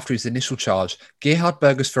pair after his initial charge, Gerhard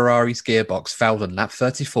Berger's Ferrari's gearbox failed on lap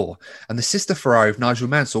 34, and the sister Ferrari of Nigel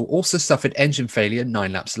Mansell also suffered engine failure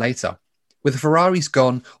 9 laps later. With the Ferraris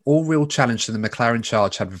gone, all real challenge to the McLaren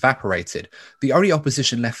charge had evaporated. The only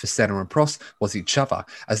opposition left for Senna and Prost was each other,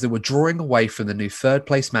 as they were drawing away from the new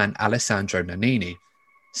third-place man Alessandro Nannini.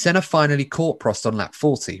 Senna finally caught Prost on lap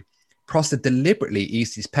 40. Prost had deliberately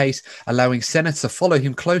eased his pace, allowing Senna to follow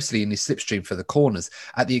him closely in his slipstream for the corners,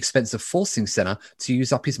 at the expense of forcing Senna to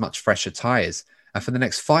use up his much fresher tyres. And for the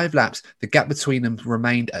next 5 laps, the gap between them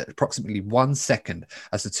remained at approximately 1 second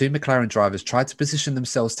as the two McLaren drivers tried to position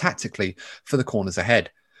themselves tactically for the corners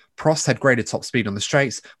ahead. Prost had greater top speed on the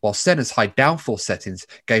straights, while Senna's high downforce settings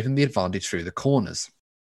gave him the advantage through the corners.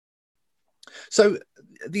 So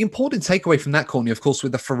the important takeaway from that corner, of course,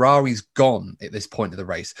 with the Ferraris gone at this point of the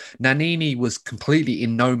race, Nannini was completely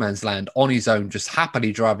in no man's land on his own, just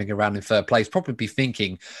happily driving around in third place, probably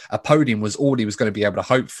thinking a podium was all he was going to be able to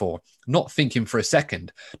hope for, not thinking for a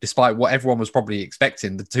second, despite what everyone was probably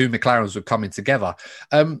expecting, the two McLarens were coming together.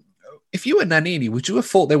 If you were Nannini, would you have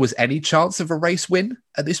thought there was any chance of a race win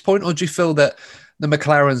at this point, or do you feel that the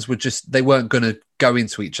McLarens were they weren't going to go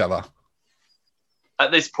into each other? At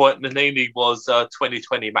this point, Nannini was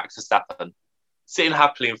 2020 Max Verstappen, sitting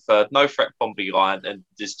happily in third, no threat from behind, and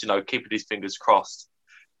just, keeping his fingers crossed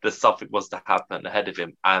that something was to happen ahead of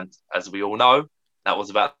him. And as we all know, that was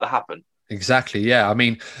about to happen. Exactly, yeah. I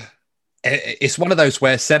mean, it's one of those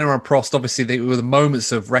where Senna and Prost, obviously, they were the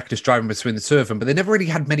moments of reckless driving between the two of them, but they never really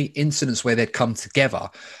had many incidents where they'd come together.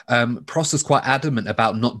 Prost was quite adamant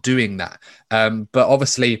about not doing that. But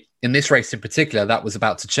obviously, in this race in particular, that was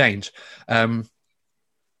about to change.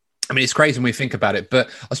 I mean, it's crazy when we think about it, but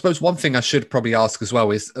I suppose one thing I should probably ask as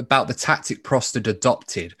well is about the tactic Prost had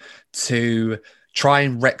adopted to try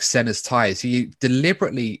and wreck Senna's tyres. He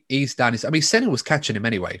deliberately eased down his... I mean, Senna was catching him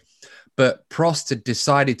anyway, but Prost had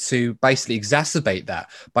decided to basically exacerbate that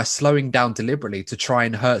by slowing down deliberately to try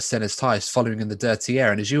and hurt Senna's tyres following in the dirty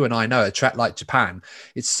air. And as you and I know, a track like Japan,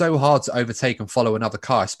 it's so hard to overtake and follow another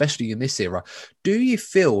car, especially in this era. Do you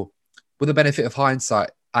feel, with the benefit of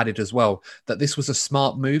hindsight added as well, that this was a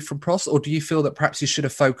smart move from Prost, or do you feel that perhaps he should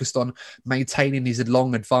have focused on maintaining his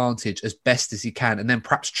long advantage as best as he can and then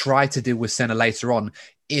perhaps try to deal with Senna later on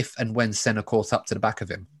if and when Senna caught up to the back of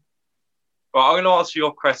him? Well, I'm going to ask you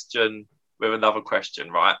your question with another question,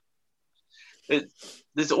 right?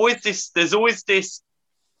 There's always this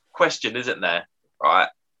question, isn't there? Right?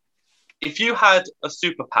 If you had a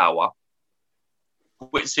superpower,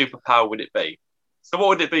 which superpower would it be? So what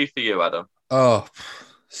would it be for you, Adam? Oh,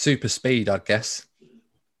 super speed, I guess.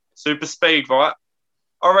 Super speed, right?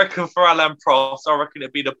 I reckon for Alain Prost, I reckon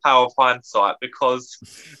it'd be the power of hindsight, because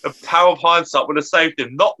the power of hindsight would have saved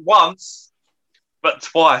him not once, but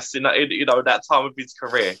twice in that time of his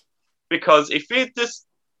career. Because if he'd just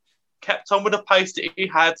kept on with the pace that he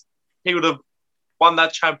had, he would have won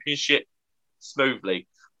that championship smoothly.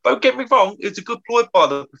 But don't get me wrong, it's a good ploy by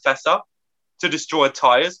the professor to destroy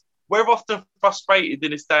tyres. We're often frustrated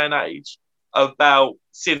in this day and age about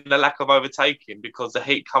seeing the lack of overtaking because the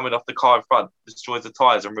heat coming off the car in front destroys the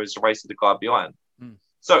tyres and ruins the race of the guy behind.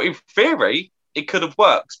 So in theory, it could have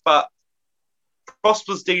worked, but Prost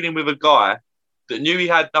was dealing with a guy that knew he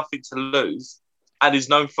had nothing to lose and is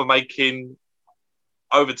known for making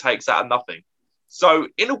overtakes out of nothing. So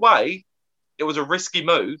in a way, it was a risky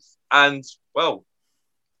move, and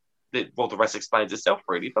the rest explains itself,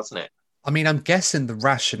 really, doesn't it? I mean, I'm guessing the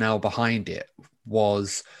rationale behind it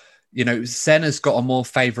was, Senna's got a more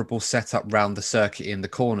favourable setup around the circuit in the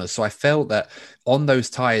corners. So I felt that on those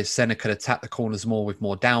tyres, Senna could attack the corners more with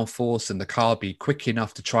more downforce and the car be quick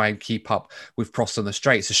enough to try and keep up with Prost on the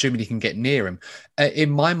straights, assuming he can get near him.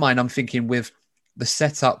 In my mind, I'm thinking with the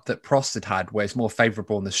setup that Prost had, where it's more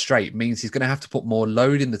favourable on the straight, means he's going to have to put more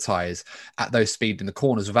load in the tyres at those speed in the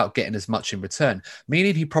corners without getting as much in return,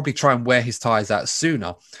 meaning he'd probably try and wear his tyres out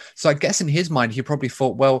sooner. So I guess in his mind, he probably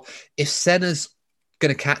thought, well, if Senna's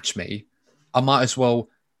going to catch me, I might as well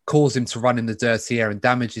cause him to run in the dirty air and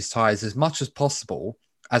damage his tyres as much as possible,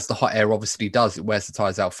 as the hot air obviously does. It wears the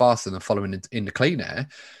tyres out faster than following in the clean air.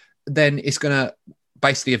 Then it's going to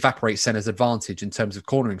basically evaporate Senna's advantage in terms of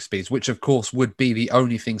cornering speeds, which of course would be the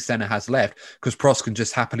only thing Senna has left because Prost can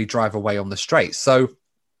just happily drive away on the straight. So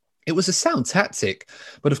it was a sound tactic.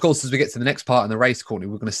 But of course, as we get to the next part in the race, Courtney,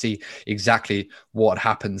 we're going to see exactly what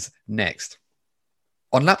happens next.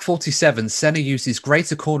 On lap 47, Senna uses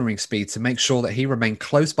greater cornering speed to make sure that he remained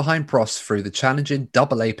close behind Prost through the challenging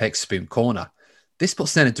double apex spoon corner. This put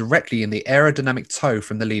Senna directly in the aerodynamic tow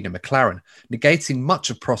from the leading McLaren, negating much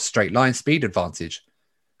of Prost's straight line speed advantage.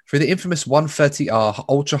 Through the infamous 130R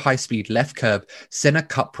ultra-high-speed left curb, Senna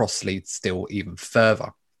cut Prost's lead still even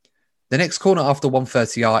further. The next corner after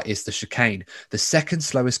 130R is the chicane, the second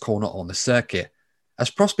slowest corner on the circuit.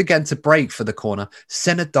 As Prost began to brake for the corner,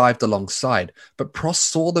 Senna dived alongside, but Prost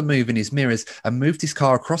saw the move in his mirrors and moved his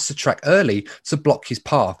car across the track early to block his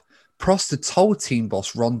path. Prost had told team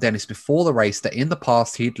boss Ron Dennis before the race that in the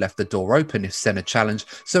past he'd left the door open if Senna challenged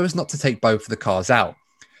so as not to take both of the cars out.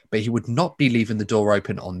 But he would not be leaving the door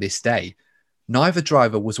open on this day. Neither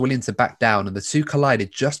driver was willing to back down and the two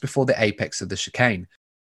collided just before the apex of the chicane.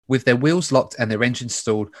 With their wheels locked and their engines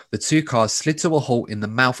stalled, the two cars slid to a halt in the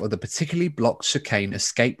mouth of the particularly blocked chicane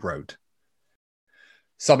escape road.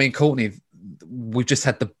 So, I mean, Courtney, we've just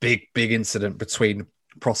had the big incident between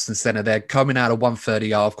Prost and Senna there coming out of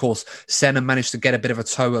 130R. Of course, Senna managed to get a bit of a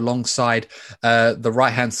tow alongside the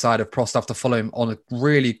right-hand side of Prost after following on a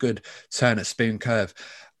really good turn at Spoon Curve.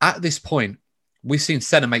 At this point, we've seen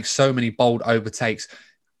Senna make so many bold overtakes.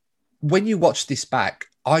 When you watch this back,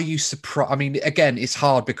 are you surprised? I mean, again, it's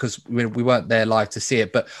hard because we weren't there live to see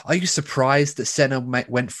it, but are you surprised that Senna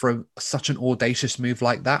went for such an audacious move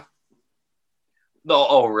like that? Not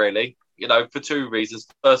all really. You know, for two reasons.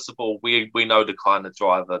 First of all, we know the kind of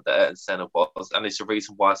driver that Ayrton Senna was, and it's the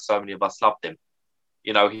reason why so many of us loved him.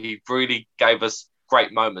 You know, he really gave us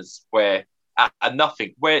great moments where at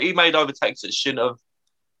nothing, where he made overtakes that shouldn't have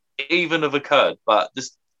even have occurred. But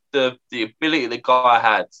this, the ability the guy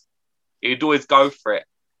had, he'd always go for it.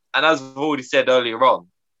 And as I've already said earlier on,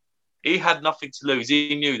 he had nothing to lose.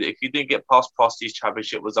 He knew that if he didn't get past Prost, his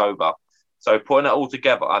championship was over. So putting it all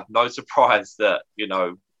together, I have no surprise that, you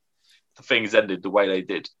know, things ended the way they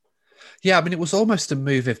did. Yeah, I mean, it was almost a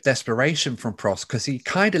move of desperation from Prost because he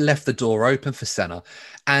kind of left the door open for Senna.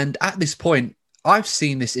 And at this point, I've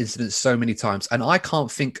seen this incident so many times, and I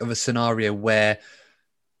can't think of a scenario where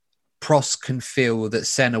Prost can feel that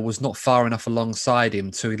Senna was not far enough alongside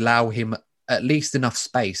him to allow him at least enough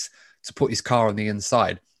space to put his car on the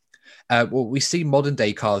inside. Well, we see modern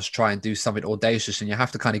day cars try and do something audacious and you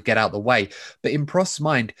have to kind of get out the way. But in Prost's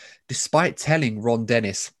mind, despite telling Ron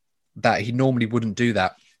Dennis that he normally wouldn't do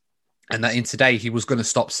that, and that in today he was going to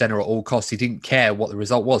stop Senna at all costs, he didn't care what the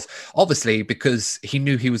result was, obviously because he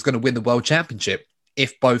knew he was going to win the world championship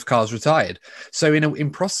if both cars retired. So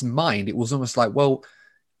in Prost's mind, it was almost like, well,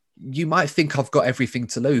 you might think I've got everything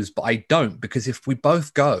to lose, but I don't, because if we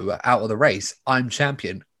both go out of the race, I'm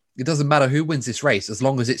champion. It doesn't matter who wins this race as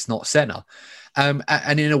long as it's not Senna.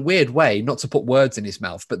 And in a weird way, not to put words in his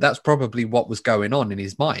mouth, but that's probably what was going on in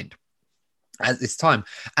his mind at this time.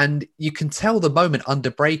 And you can tell the moment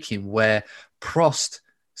under braking where Prost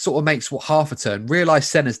sort of makes half a turn, realize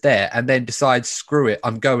Senna's there, and then decides, screw it,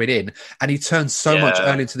 I'm going in. And he turns so much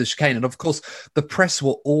early into the chicane. And of course, the press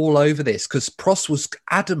were all over this because Prost was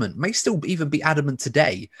adamant, may still even be adamant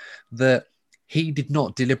today, that he did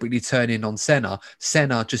not deliberately turn in on Senna.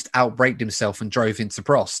 Senna just outbraked himself and drove into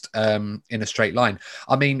Prost in a straight line.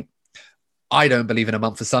 I mean, I don't believe in a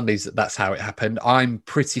month of Sundays that that's how it happened. I'm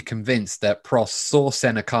pretty convinced that Prost saw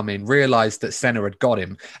Senna come in, realised that Senna had got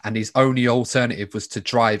him, and his only alternative was to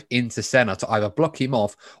drive into Senna to either block him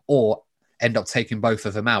off or end up taking both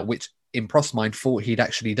of them out, which in Prost's mind thought he'd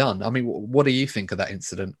actually done. I mean, what do you think of that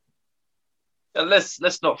incident? And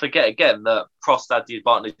let's not forget again that Prost had the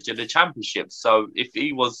advantage of the championship. So if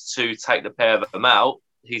he was to take the pair of them out,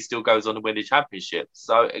 he still goes on to win the championship.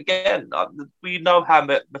 So again, we know how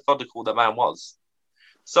methodical the man was.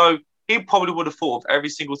 So he probably would have thought of every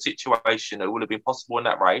single situation that would have been possible in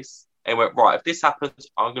that race and went, right, if this happens,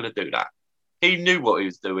 I'm going to do that. He knew what he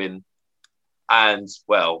was doing. And,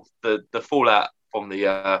 well, the fallout from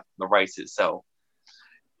the race itself,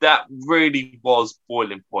 that really was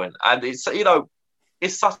boiling point. And it's, you know,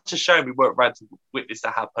 it's such a shame we weren't ready to witness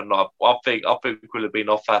that happen. I think we would have been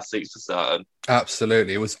off our seats for certain.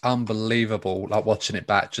 Absolutely. It was unbelievable, like watching it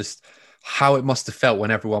back, just how it must have felt when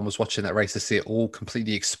everyone was watching that race to see it all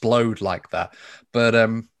completely explode like that. But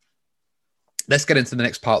let's get into the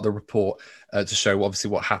next part of the report to show obviously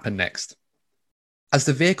what happened next. As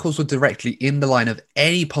the vehicles were directly in the line of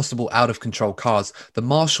any possible out-of-control cars, the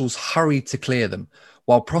marshals hurried to clear them.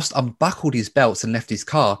 While Prost unbuckled his belts and left his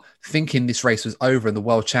car, thinking this race was over and the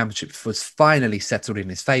World Championship was finally settled in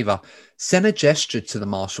his favour, Senna gestured to the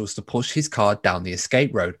marshals to push his car down the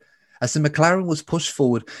escape road. As the McLaren was pushed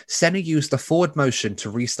forward, Senna used the forward motion to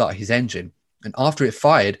restart his engine, and after it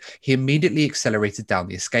fired, he immediately accelerated down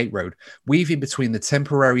the escape road, weaving between the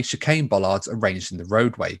temporary chicane bollards arranged in the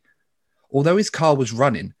roadway. Although his car was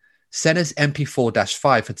running, Senna's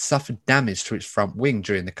MP4-5 had suffered damage to its front wing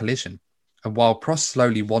during the collision, and while Prost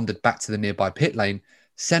slowly wandered back to the nearby pit lane,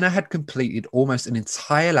 Senna had completed almost an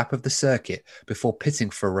entire lap of the circuit before pitting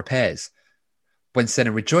for repairs. When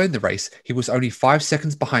Senna rejoined the race, he was only 5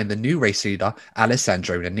 seconds behind the new race leader,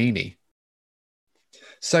 Alessandro Nannini.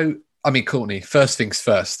 So, Courtney, first things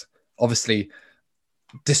first. Obviously,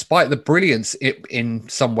 despite the brilliance in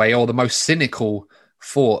some way, or the most cynical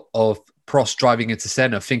thought of Prost driving into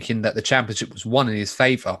Senna, thinking that the championship was won in his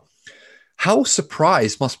favour, how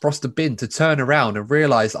surprised must Prost have been to turn around and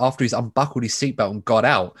realise after he's unbuckled his seatbelt and got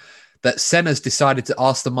out that Senna's decided to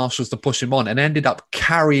ask the marshals to push him on and ended up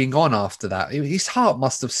carrying on after that. His heart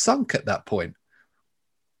must have sunk at that point.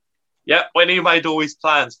 Yeah, when he made all his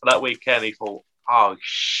plans for that weekend, he thought, oh,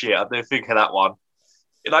 shit, I didn't think of that one.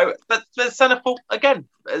 But Senna thought, again,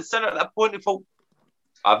 Senna at that point, he thought,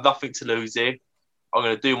 I have nothing to lose here. I'm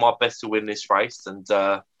going to do my best to win this race. And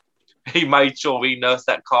he made sure he nursed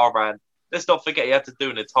that car around. Let's not forget he had to do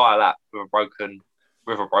an entire lap with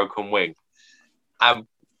a broken wing. And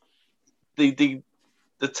the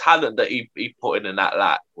talent that he put in that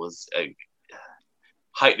lap was,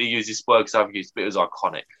 hate to use this word because I've used, but it was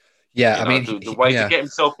iconic. Yeah, The way to get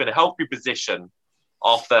himself in a healthy position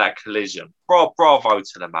after that collision. Bravo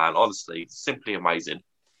to the man, honestly. Simply amazing.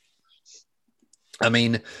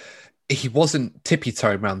 He wasn't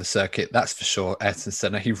tippy-toeing around the circuit, that's for sure, Ayrton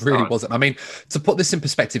Senna. He really wasn't. To put this in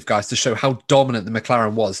perspective, guys, to show how dominant the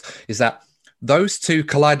McLaren was, is that those two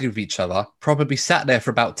collided with each other, probably sat there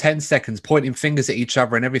for about 10 seconds, pointing fingers at each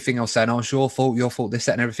other and everything else, saying, oh, it's your fault, this,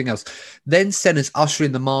 that, and everything else. Then Senna's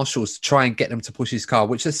ushering the marshals to try and get them to push his car,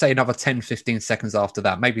 which, let's say, another 10, 15 seconds after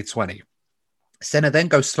that, maybe 20. Senna then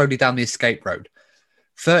goes slowly down the escape road.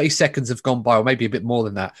 30 seconds have gone by, or maybe a bit more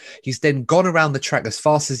than that. He's then gone around the track as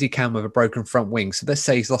fast as he can with a broken front wing. So let's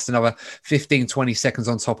say he's lost another 15, 20 seconds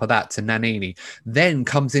on top of that to Nannini. Then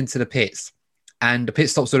comes into the pits. And the pit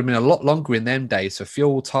stops would have been a lot longer in them days. So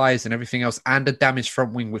fuel, tyres and everything else, and a damaged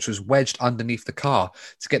front wing, which was wedged underneath the car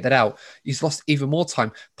to get that out. He's lost even more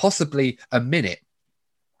time, possibly a minute.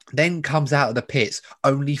 Then comes out of the pits,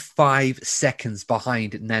 only 5 seconds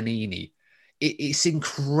behind Nannini. It's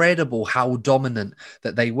incredible how dominant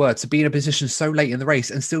that they were to be in a position so late in the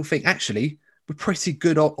race and still think, actually, we're pretty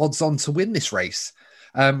good odds on to win this race.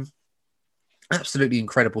 Absolutely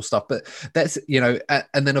incredible stuff. But that's,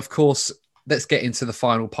 and then, of course, let's get into the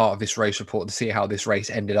final part of this race report to see how this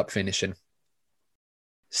race ended up finishing.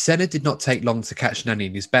 Senna did not take long to catch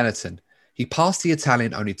Nannini's Benetton. He passed the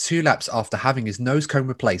Italian only 2 laps after having his nose cone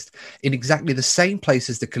replaced in exactly the same place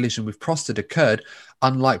as the collision with Prost had occurred.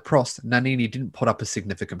 Unlike Prost, Nannini didn't put up a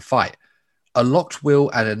significant fight. A locked wheel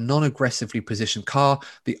and a non-aggressively positioned car,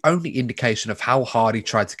 the only indication of how hard he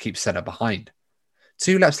tried to keep Senna behind.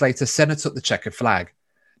 2 laps later, Senna took the checkered flag.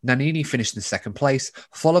 Nannini finished in second place,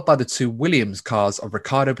 followed by the 2 Williams cars of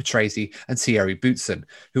Riccardo Patrese and Thierry Boutsen,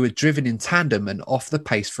 who had driven in tandem and off the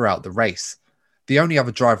pace throughout the race. The only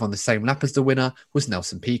other driver on the same lap as the winner was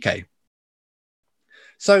Nelson Piquet.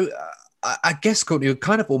 So I guess, Courtney, we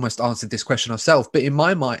kind of almost answered this question ourselves, but in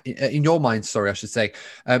your mind, I should say,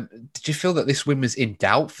 did you feel that this win was in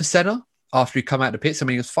doubt for Senna after he come out of the pits?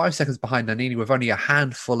 He was 5 seconds behind Nannini with only a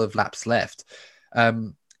handful of laps left.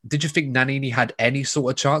 Did you think Nannini had any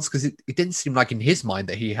sort of chance? Because it didn't seem like in his mind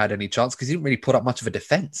that he had any chance because he didn't really put up much of a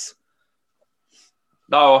defence.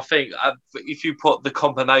 No, I think if you put the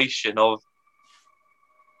combination of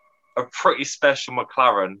a pretty special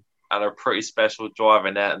McLaren and a pretty special driver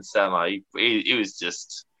in Ayrton Senna, he was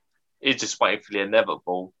just waiting for the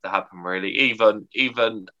inevitable to happen, really.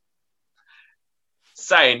 Even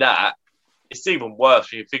saying that, it's even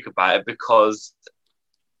worse when you think about it because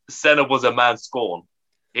Senna was a man scorned.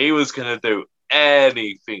 He was going to do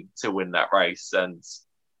anything to win that race, and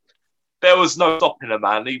there was no stopping the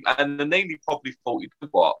man. And Nannini probably thought, you know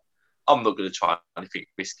what, I'm not going to try anything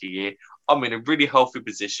risky here. I'm in a really healthy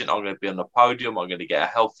position. I'm going to be on the podium. I'm going to get a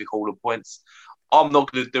healthy haul of points. I'm not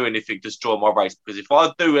going to do anything to destroy my race because if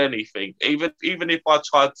I do anything, even if I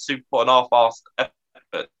tried to put an half-assed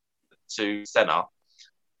effort to Senna,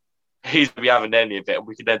 he's going to be having any of it and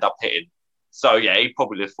we could end up hitting. So, yeah, he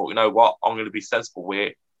probably thought, you know what, I'm going to be sensible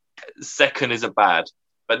here. Second isn't bad.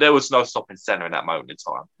 But there was no stopping Senna in that moment in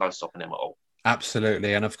time. No stopping him at all.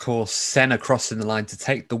 Absolutely. And of course, Senna crossing the line to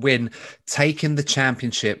take the win, taking the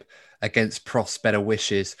championship against Prost's better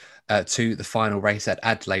wishes to the final race at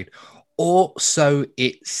Adelaide. Or so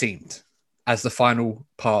it seemed, as the final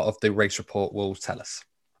part of the race report will tell us.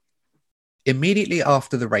 Immediately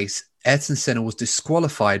after the race, Ayrton Senna was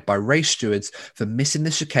disqualified by race stewards for missing the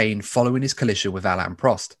chicane following his collision with Alain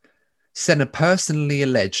Prost. Senna personally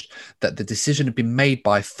alleged that the decision had been made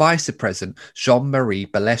by FISA President Jean-Marie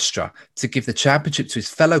Balestre to give the championship to his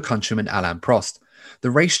fellow countryman Alain Prost.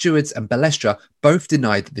 The race stewards and Balestre both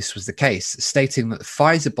denied that this was the case, stating that the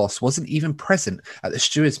FISA boss wasn't even present at the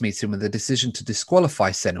stewards' meeting when the decision to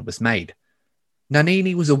disqualify Senna was made.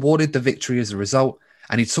 Nannini was awarded the victory as a result,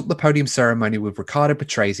 and he took the podium ceremony with Riccardo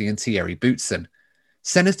Patrese and Thierry Boutsen.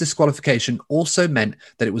 Senna's disqualification also meant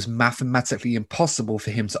that it was mathematically impossible for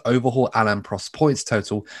him to overhaul Alain Prost's points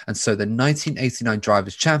total, and so the 1989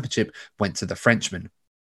 Drivers' Championship went to the Frenchman.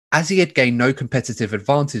 As he had gained no competitive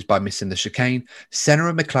advantage by missing the chicane, Senna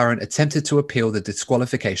and McLaren attempted to appeal the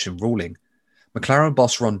disqualification ruling. McLaren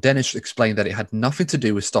boss Ron Dennis explained that it had nothing to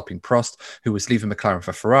do with stopping Prost, who was leaving McLaren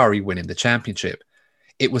for Ferrari, winning the championship.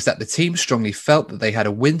 It was that the team strongly felt that they had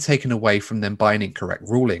a win taken away from them by an incorrect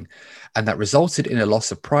ruling, and that resulted in a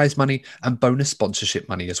loss of prize money and bonus sponsorship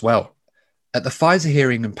money as well. At the FISA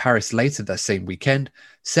hearing in Paris later that same weekend,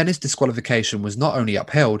 Senna's disqualification was not only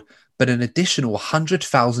upheld, but an additional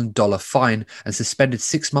 $100,000 fine and suspended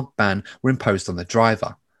 6-month ban were imposed on the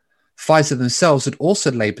driver. FISA themselves had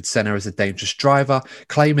also labelled Senna as a dangerous driver,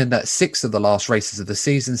 claiming that 6 of the last races of the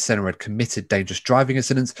season, Senna had committed dangerous driving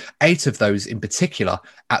incidents, 8 of those in particular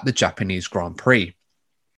at the Japanese Grand Prix.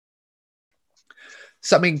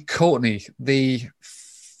 So, I mean, Courtney, the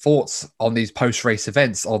thoughts on these post-race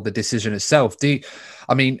events, on the decision itself, do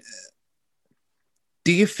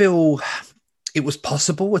you feel it was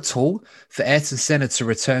possible at all for Ayrton Senna to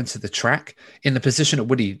return to the track in the position at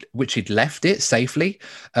which he'd left it safely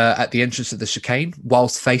at the entrance of the chicane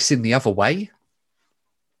whilst facing the other way?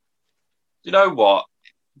 You know what?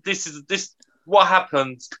 What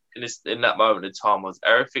happened in that moment in time was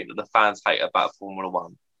everything that the fans hate about Formula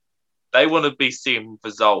One. They want to be seeing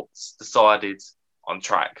results decided on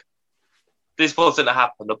track. This wasn't to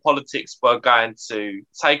happen. The politics were going to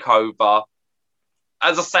take over.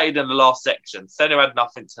 As I said in the last section, Senna had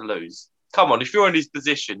nothing to lose. Come on, if you're in his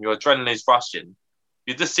position, your adrenaline is rushing,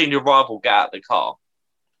 you've just seen your rival get out of the car,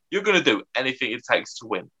 you're going to do anything it takes to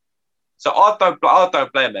win. So I don't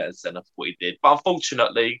blame Ayrton Senna for what he did. But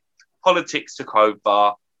unfortunately, politics took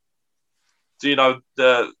over. So, you know,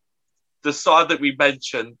 the side that we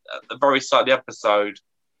mentioned at the very start of the episode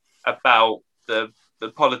about the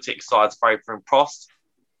politics sides favouring Prost,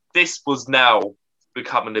 this was now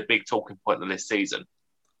becoming a big talking point of this season.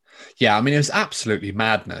 Yeah, I mean, it was absolutely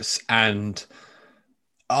madness. And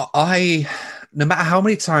I no matter how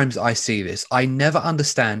many times I see this, I never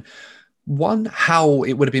understand, one, how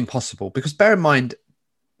it would have been possible. Because bear in mind,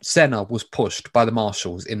 Senna was pushed by the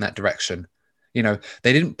marshals in that direction. You know,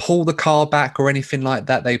 they didn't pull the car back or anything like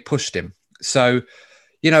that. They pushed him. So,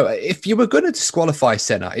 you know, if you were going to disqualify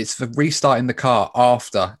Senna, it's for restarting the car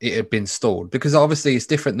after it had been stalled. Because obviously it's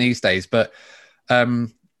different these days. But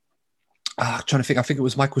I'm trying to think. I think it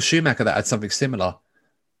was Michael Schumacher that had something similar.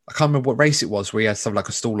 I can't remember what race it was where he had something like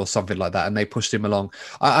a stall or something like that, and they pushed him along.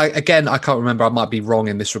 I can't remember. I might be wrong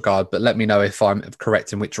in this regard, but let me know if I'm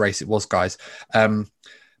correct in which race it was, guys.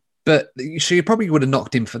 But you probably would have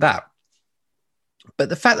knocked him for that. But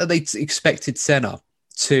the fact that they expected Senna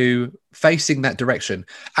to facing that direction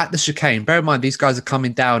at the chicane, bear in mind, these guys are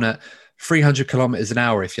coming down at 300 kilometers an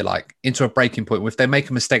hour, if you like, into a braking point. If they make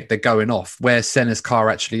a mistake, they're going off where Senna's car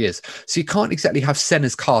actually is. So you can't exactly have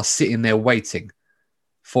Senna's car sitting there waiting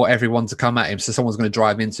for everyone to come at him. So someone's going to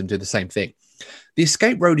drive into him and do the same thing. The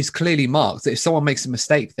escape road is clearly marked that if someone makes a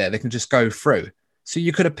mistake there, they can just go through. So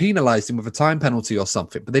you could have penalized him with a time penalty or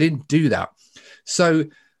something, but they didn't do that. So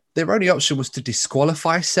their only option was to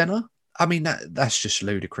disqualify Senna. I mean, that's just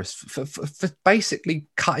ludicrous for basically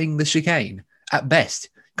cutting the chicane at best.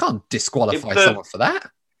 Can't disqualify someone for that.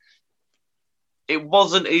 It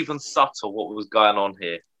wasn't even subtle what was going on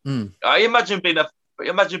here. I imagine being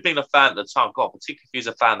a fan at the time, God, particularly if he was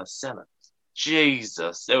a fan of Senna.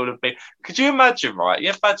 Jesus, it would have been. Could you imagine, right?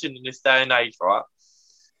 You imagine in this day and age, right?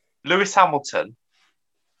 Lewis Hamilton,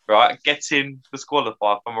 right, getting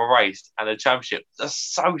disqualified from a race and a championship. The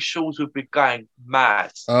socials would be going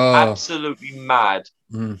mad, absolutely mad.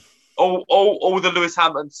 All the Lewis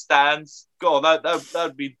Hamilton stands, God,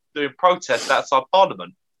 that'd be doing protests outside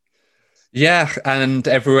Parliament. Yeah, and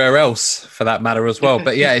everywhere else for that matter as well.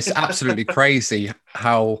 But yeah, it's absolutely crazy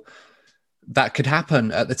how that could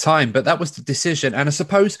happen at the time, but that was the decision. And I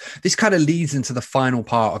suppose this kind of leads into the final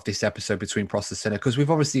part of this episode between Prost and Senna, because we've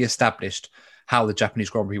obviously established how the Japanese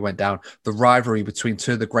Grand Prix went down, the rivalry between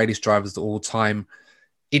two of the greatest drivers of all time.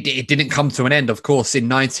 It didn't come to an end, of course, in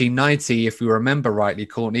 1990, if we remember rightly,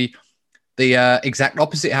 Courtney. The exact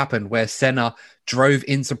opposite happened, where Senna drove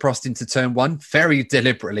into Prost into turn one very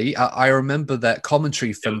deliberately. I remember that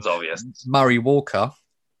commentary from Murray Walker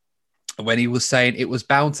when he was saying it was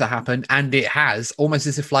bound to happen, and it has, almost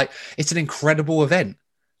as if like it's an incredible event.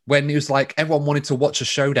 When it was like everyone wanted to watch a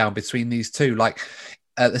showdown between these two, like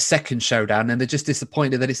the second showdown, and they're just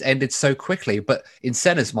disappointed that it's ended so quickly. But in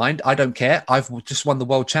Senna's mind, I don't care. I've just won the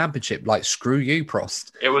world championship. Like, screw you,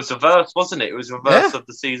 Prost. It was reverse, wasn't it? It was reverse of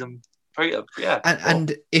the season. Yeah.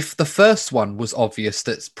 And if the first one was obvious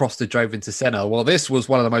that Prost had drove into Senna, well, this was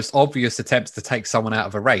one of the most obvious attempts to take someone out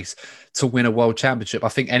of a race to win a world championship I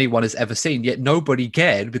think anyone has ever seen. Yet nobody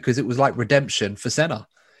cared, because it was like redemption for Senna.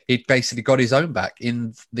 He'd basically got his own back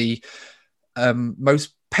in the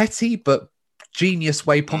most petty but genius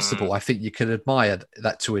way possible. I think you could admire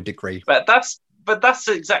that to a degree. But that's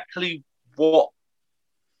exactly what.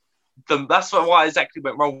 That's why exactly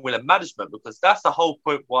went wrong with the management, because that's the whole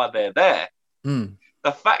point why they're there.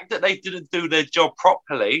 The fact that they didn't do their job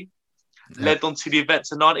properly led on to the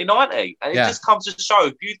events of 1990. And it just comes to show,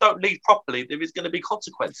 if you don't lead properly, there is going to be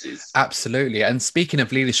consequences. Absolutely. And speaking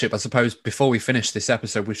of leadership, I suppose before we finish this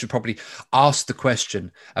episode, we should probably ask the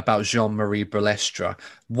question about Jean-Marie Balestre.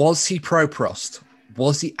 Was he pro-Prost?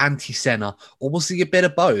 Was he anti-Senna? Or was he a bit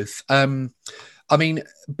of both? I mean,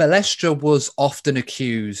 Balestre was often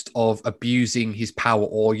accused of abusing his power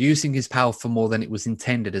or using his power for more than it was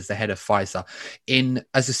intended as the head of FISA.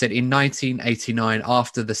 As I said, in 1989,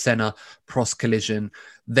 after the Senna-Prost collision,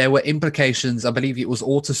 there were implications. I believe it was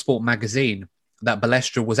Autosport magazine that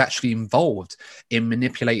Balestre was actually involved in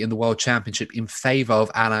manipulating the World Championship in favour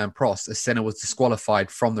of Alain Prost, as Senna was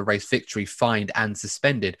disqualified from the race victory, fined and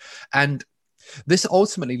suspended. And this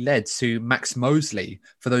ultimately led to Max Mosley,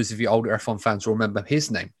 for those of you older F1 fans will remember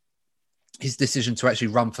his name, his decision to actually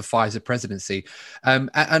run for FISA presidency.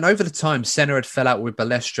 And over the time, Senna had fell out with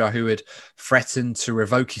Balestre, who had threatened to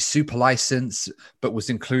revoke his super license, but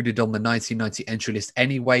was included on the 1990 entry list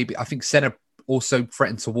anyway. But I think Senna also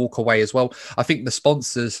threatened to walk away as well. I think the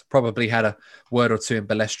sponsors probably had a word or two in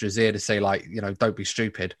Balestre's ear to say, like, you know, don't be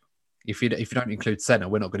stupid. If you don't include Senna,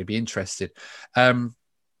 we're not going to be interested.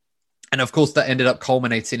 And of course, that ended up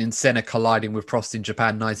culminating in Senna colliding with Prost in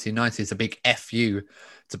Japan 1990. It's a big FU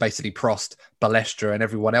to basically Prost, Balestre, and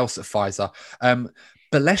everyone else at FISA.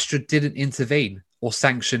 Balestre didn't intervene or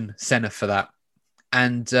sanction Senna for that.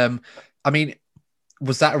 And I mean,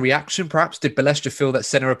 was that a reaction perhaps? Did Balestre feel that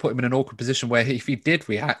Senna had put him in an awkward position where if he did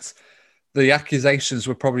react, the accusations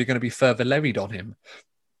were probably going to be further levied on him?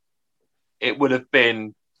 It would have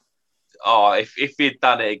been, if he had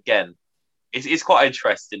done it again. It's quite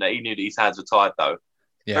interesting that he knew that his hands were tied, though.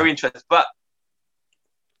 Yeah. Very interesting. But,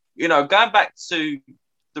 you know, going back to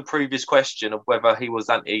the previous question of whether he was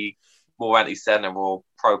more anti-Senna or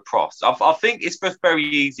pro-Prost, I think it's just very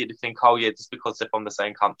easy to think, oh, yeah, just because they're from the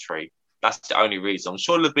same country, that's the only reason. I'm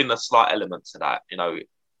sure there's been a slight element to that. You know,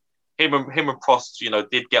 him and Prost, you know,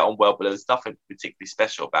 did get on well, but there's nothing particularly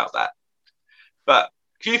special about that. But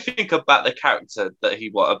do you think about the character that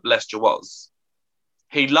Balestre was?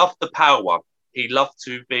 He loved the power. He loved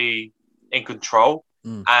to be in control.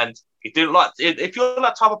 And he didn't like... If you're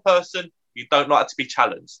that type of person, you don't like to be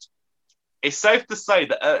challenged. It's safe to say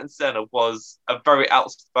that Ayrton Senna was a very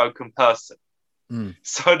outspoken person.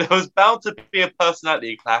 So there was bound to be a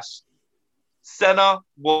personality clash. Senna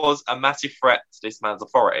was a massive threat to this man's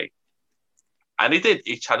authority. And he did.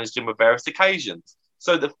 He challenged him on various occasions.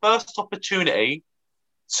 So the first opportunity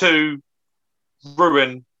to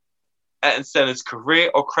ruin Ayrton Senna's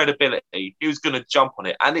career or credibility, he was going to jump on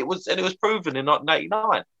it, and it was proven in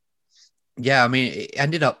 1989. Yeah, I mean, it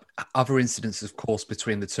ended up other incidents, of course,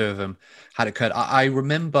 between the two of them had occurred. I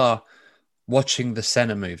remember watching the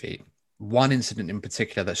Senna movie. One incident in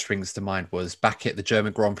particular that springs to mind was back at the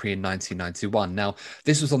German Grand Prix in 1991. Now,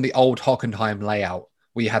 this was on the old Hockenheim layout,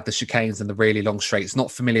 where you had the chicanes and the really long straights,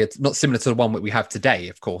 not similar to the one that we have today,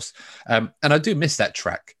 of course. And I do miss that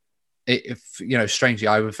track. Strangely,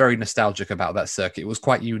 I was very nostalgic about that circuit. It was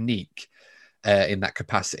quite unique in that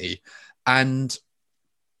capacity. And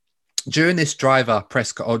during this driver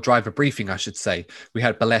briefing, I should say, we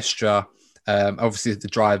had Balestre, obviously the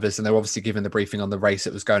drivers, and they were obviously given the briefing on the race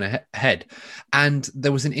that was going ahead. And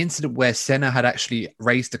there was an incident where Senna had actually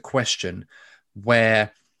raised a question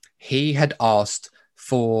where he had asked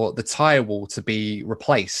for the tyre wall to be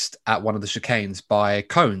replaced at one of the chicanes by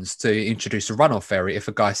cones to introduce a runoff area if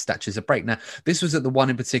a guy snatches a brake. Now, this was at the one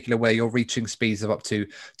in particular where you're reaching speeds of up to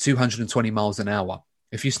 220 miles an hour.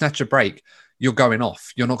 If you snatch a brake, you're going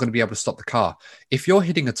off. You're not going to be able to stop the car. If you're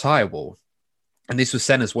hitting a tyre wall, and this was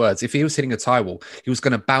Senna's words, if he was hitting a tyre wall, he was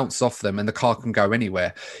going to bounce off them and the car can go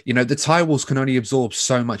anywhere. You know, the tyre walls can only absorb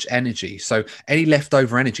so much energy. So any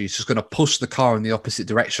leftover energy is just going to push the car in the opposite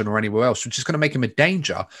direction or anywhere else, which is going to make him a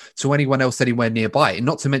danger to anyone else anywhere nearby, and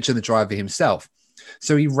not to mention the driver himself.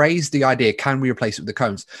 So he raised the idea, can we replace it with the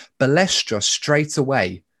cones? Balestra straight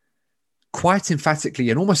away, quite emphatically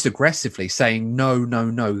and almost aggressively saying,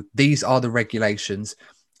 no, these are the regulations.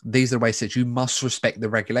 These are the ways that you must respect the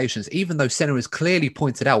regulations, even though Senna has clearly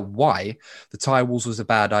pointed out why the tyre walls was a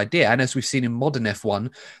bad idea. And as we've seen in modern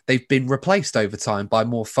F1, they've been replaced over time by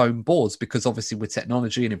more foam boards because obviously with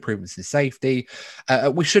technology and improvements in safety,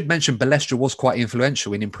 we should mention Balestra was quite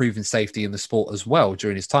influential in improving safety in the sport as well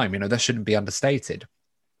during his time. You know, that shouldn't be understated.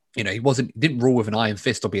 You know, he didn't rule with an iron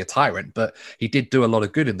fist or be a tyrant, but he did do a lot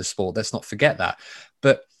of good in the sport. Let's not forget that.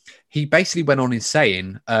 But he basically went on in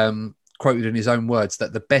saying, quoted in his own words,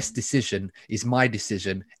 that the best decision is my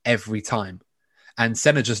decision every time. And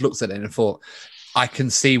Senna just looked at it and thought, I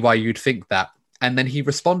can see why you'd think that. And then he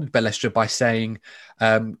responded, Balestra, by saying,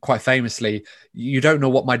 quite famously, you don't know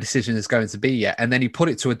what my decision is going to be yet. And then he put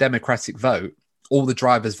it to a democratic vote. All the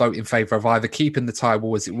drivers vote in favour of either keeping the tyre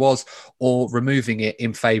wall as it was or removing it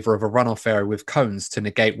in favour of a runoff area with cones to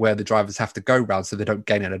negate where the drivers have to go round so they don't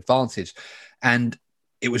gain an advantage. And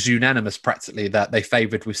it was unanimous practically that they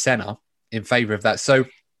favoured with Senna in favour of that. So,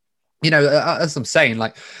 you know, as I'm saying,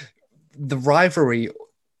 like the rivalry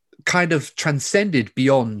kind of transcended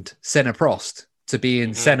beyond Senna-Prost to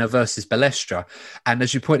being Senna versus Balestra. And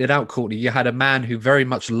as you pointed out, Courtney, you had a man who very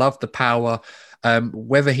much loved the power.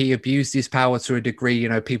 Whether he abused his power to a degree, you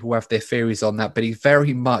know, people have their theories on that, but he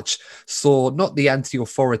very much saw not the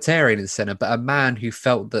anti-authoritarian in Senna, but a man who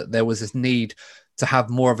felt that there was this need to have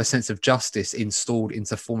more of a sense of justice installed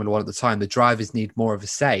into Formula One at the time. The drivers need more of a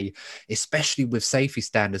say, especially with safety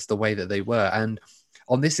standards the way that they were. And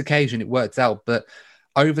on this occasion, it worked out. But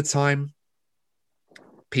over time,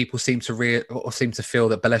 people seem to feel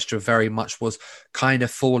that Balestra very much was kind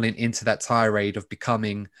of falling into that tirade of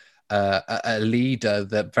becoming a leader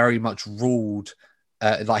that very much ruled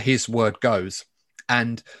like his word goes.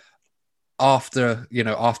 And after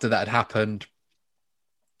that had happened,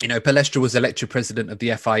 you know, Balestra was elected president of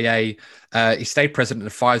the FIA. He stayed president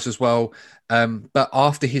of FIA as well. But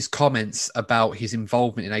after his comments about his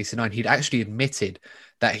involvement in 89, he'd actually admitted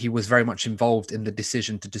that he was very much involved in the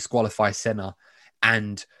decision to disqualify Senna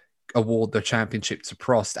and award the championship to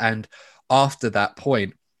Prost. And after that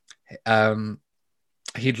point,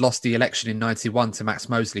 he'd lost the election in 91 to Max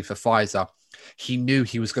Mosley for Pfizer. He knew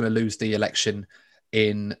he was going to lose the election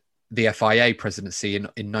in the FIA presidency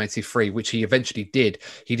in 93, which he eventually did.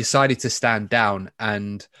 He decided to stand down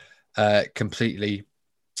and completely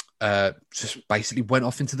just basically went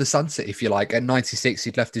off into the sunset, if you like. At 96,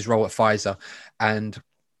 he'd left his role at Pfizer. And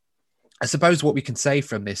I suppose what we can say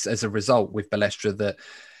from this as a result with Balestra, that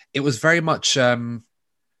it was very much a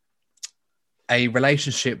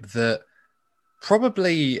relationship that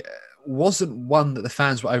probably wasn't one that the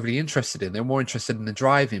fans were overly interested in. They were more interested in the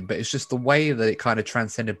driving, but it's just the way that it kind of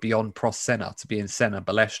transcended beyond Prost Senna to being Senna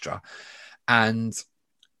Balestra. And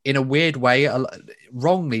in a weird way,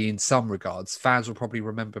 wrongly in some regards, fans will probably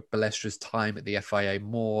remember Balestra's time at the FIA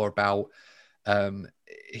more about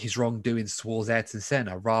his wrongdoings towards Ayrton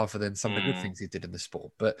Senna rather than some of the good things he did in the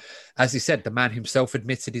sport. But as he said, the man himself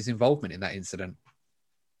admitted his involvement in that incident.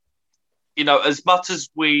 You know, as much as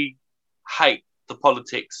we hate the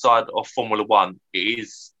politics side of Formula One, it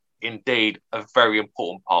is indeed a very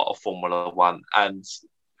important part of Formula One. And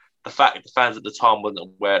the fact the fans at the time weren't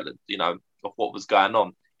aware, you know, of what was going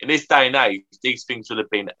on. In this day and age, these things would have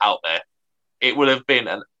been out there. It would have been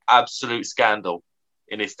an absolute scandal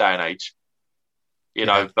in this day and age. You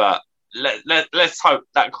know, but let's hope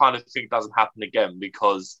that kind of thing doesn't happen again,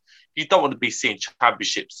 because you don't want to be seeing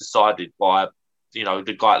championships decided by, you know,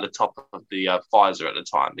 the guy at the top of the Pfizer at the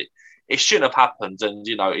time. It shouldn't have happened, and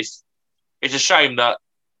you know, it's a shame that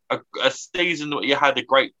a season that you had a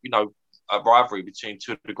great, you know, a rivalry between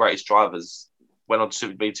two of the greatest drivers, went on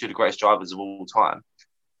to be two of the greatest drivers of all time,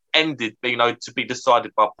 ended, you know, to be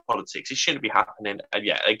decided by politics. It shouldn't be happening. And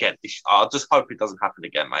yeah, again, I just hope it doesn't happen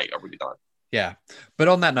again, mate. I really don't. Yeah. But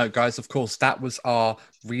on that note, guys, of course, that was our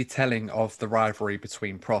retelling of the rivalry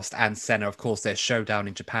between Prost and Senna. Of course, their showdown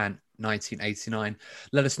in Japan 1989.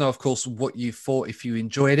 Let us know, of course, what you thought. If you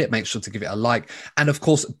enjoyed it, make sure to give it a like. And of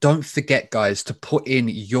course, don't forget, guys, to put in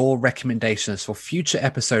your recommendations for future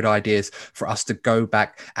episode ideas for us to go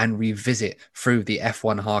back and revisit through the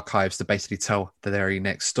F1 archives to basically tell the very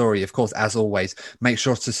next story. Of course, as always, make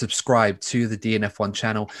sure to subscribe to the DNF1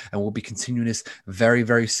 channel, and we'll be continuing this very,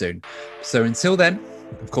 very soon. So until then,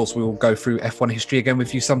 of course, we will go through F1 history again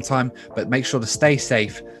with you sometime, but make sure to stay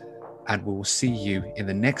safe, and we will see you in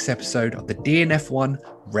the next episode of the DNF1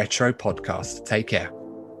 Retro Podcast. Take care.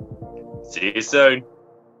 See you soon.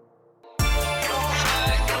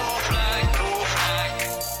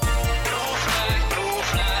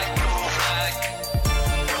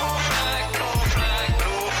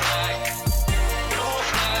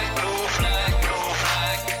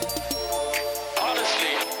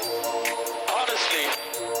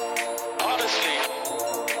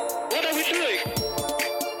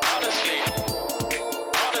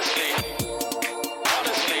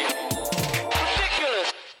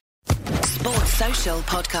 Social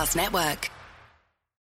Podcast Network.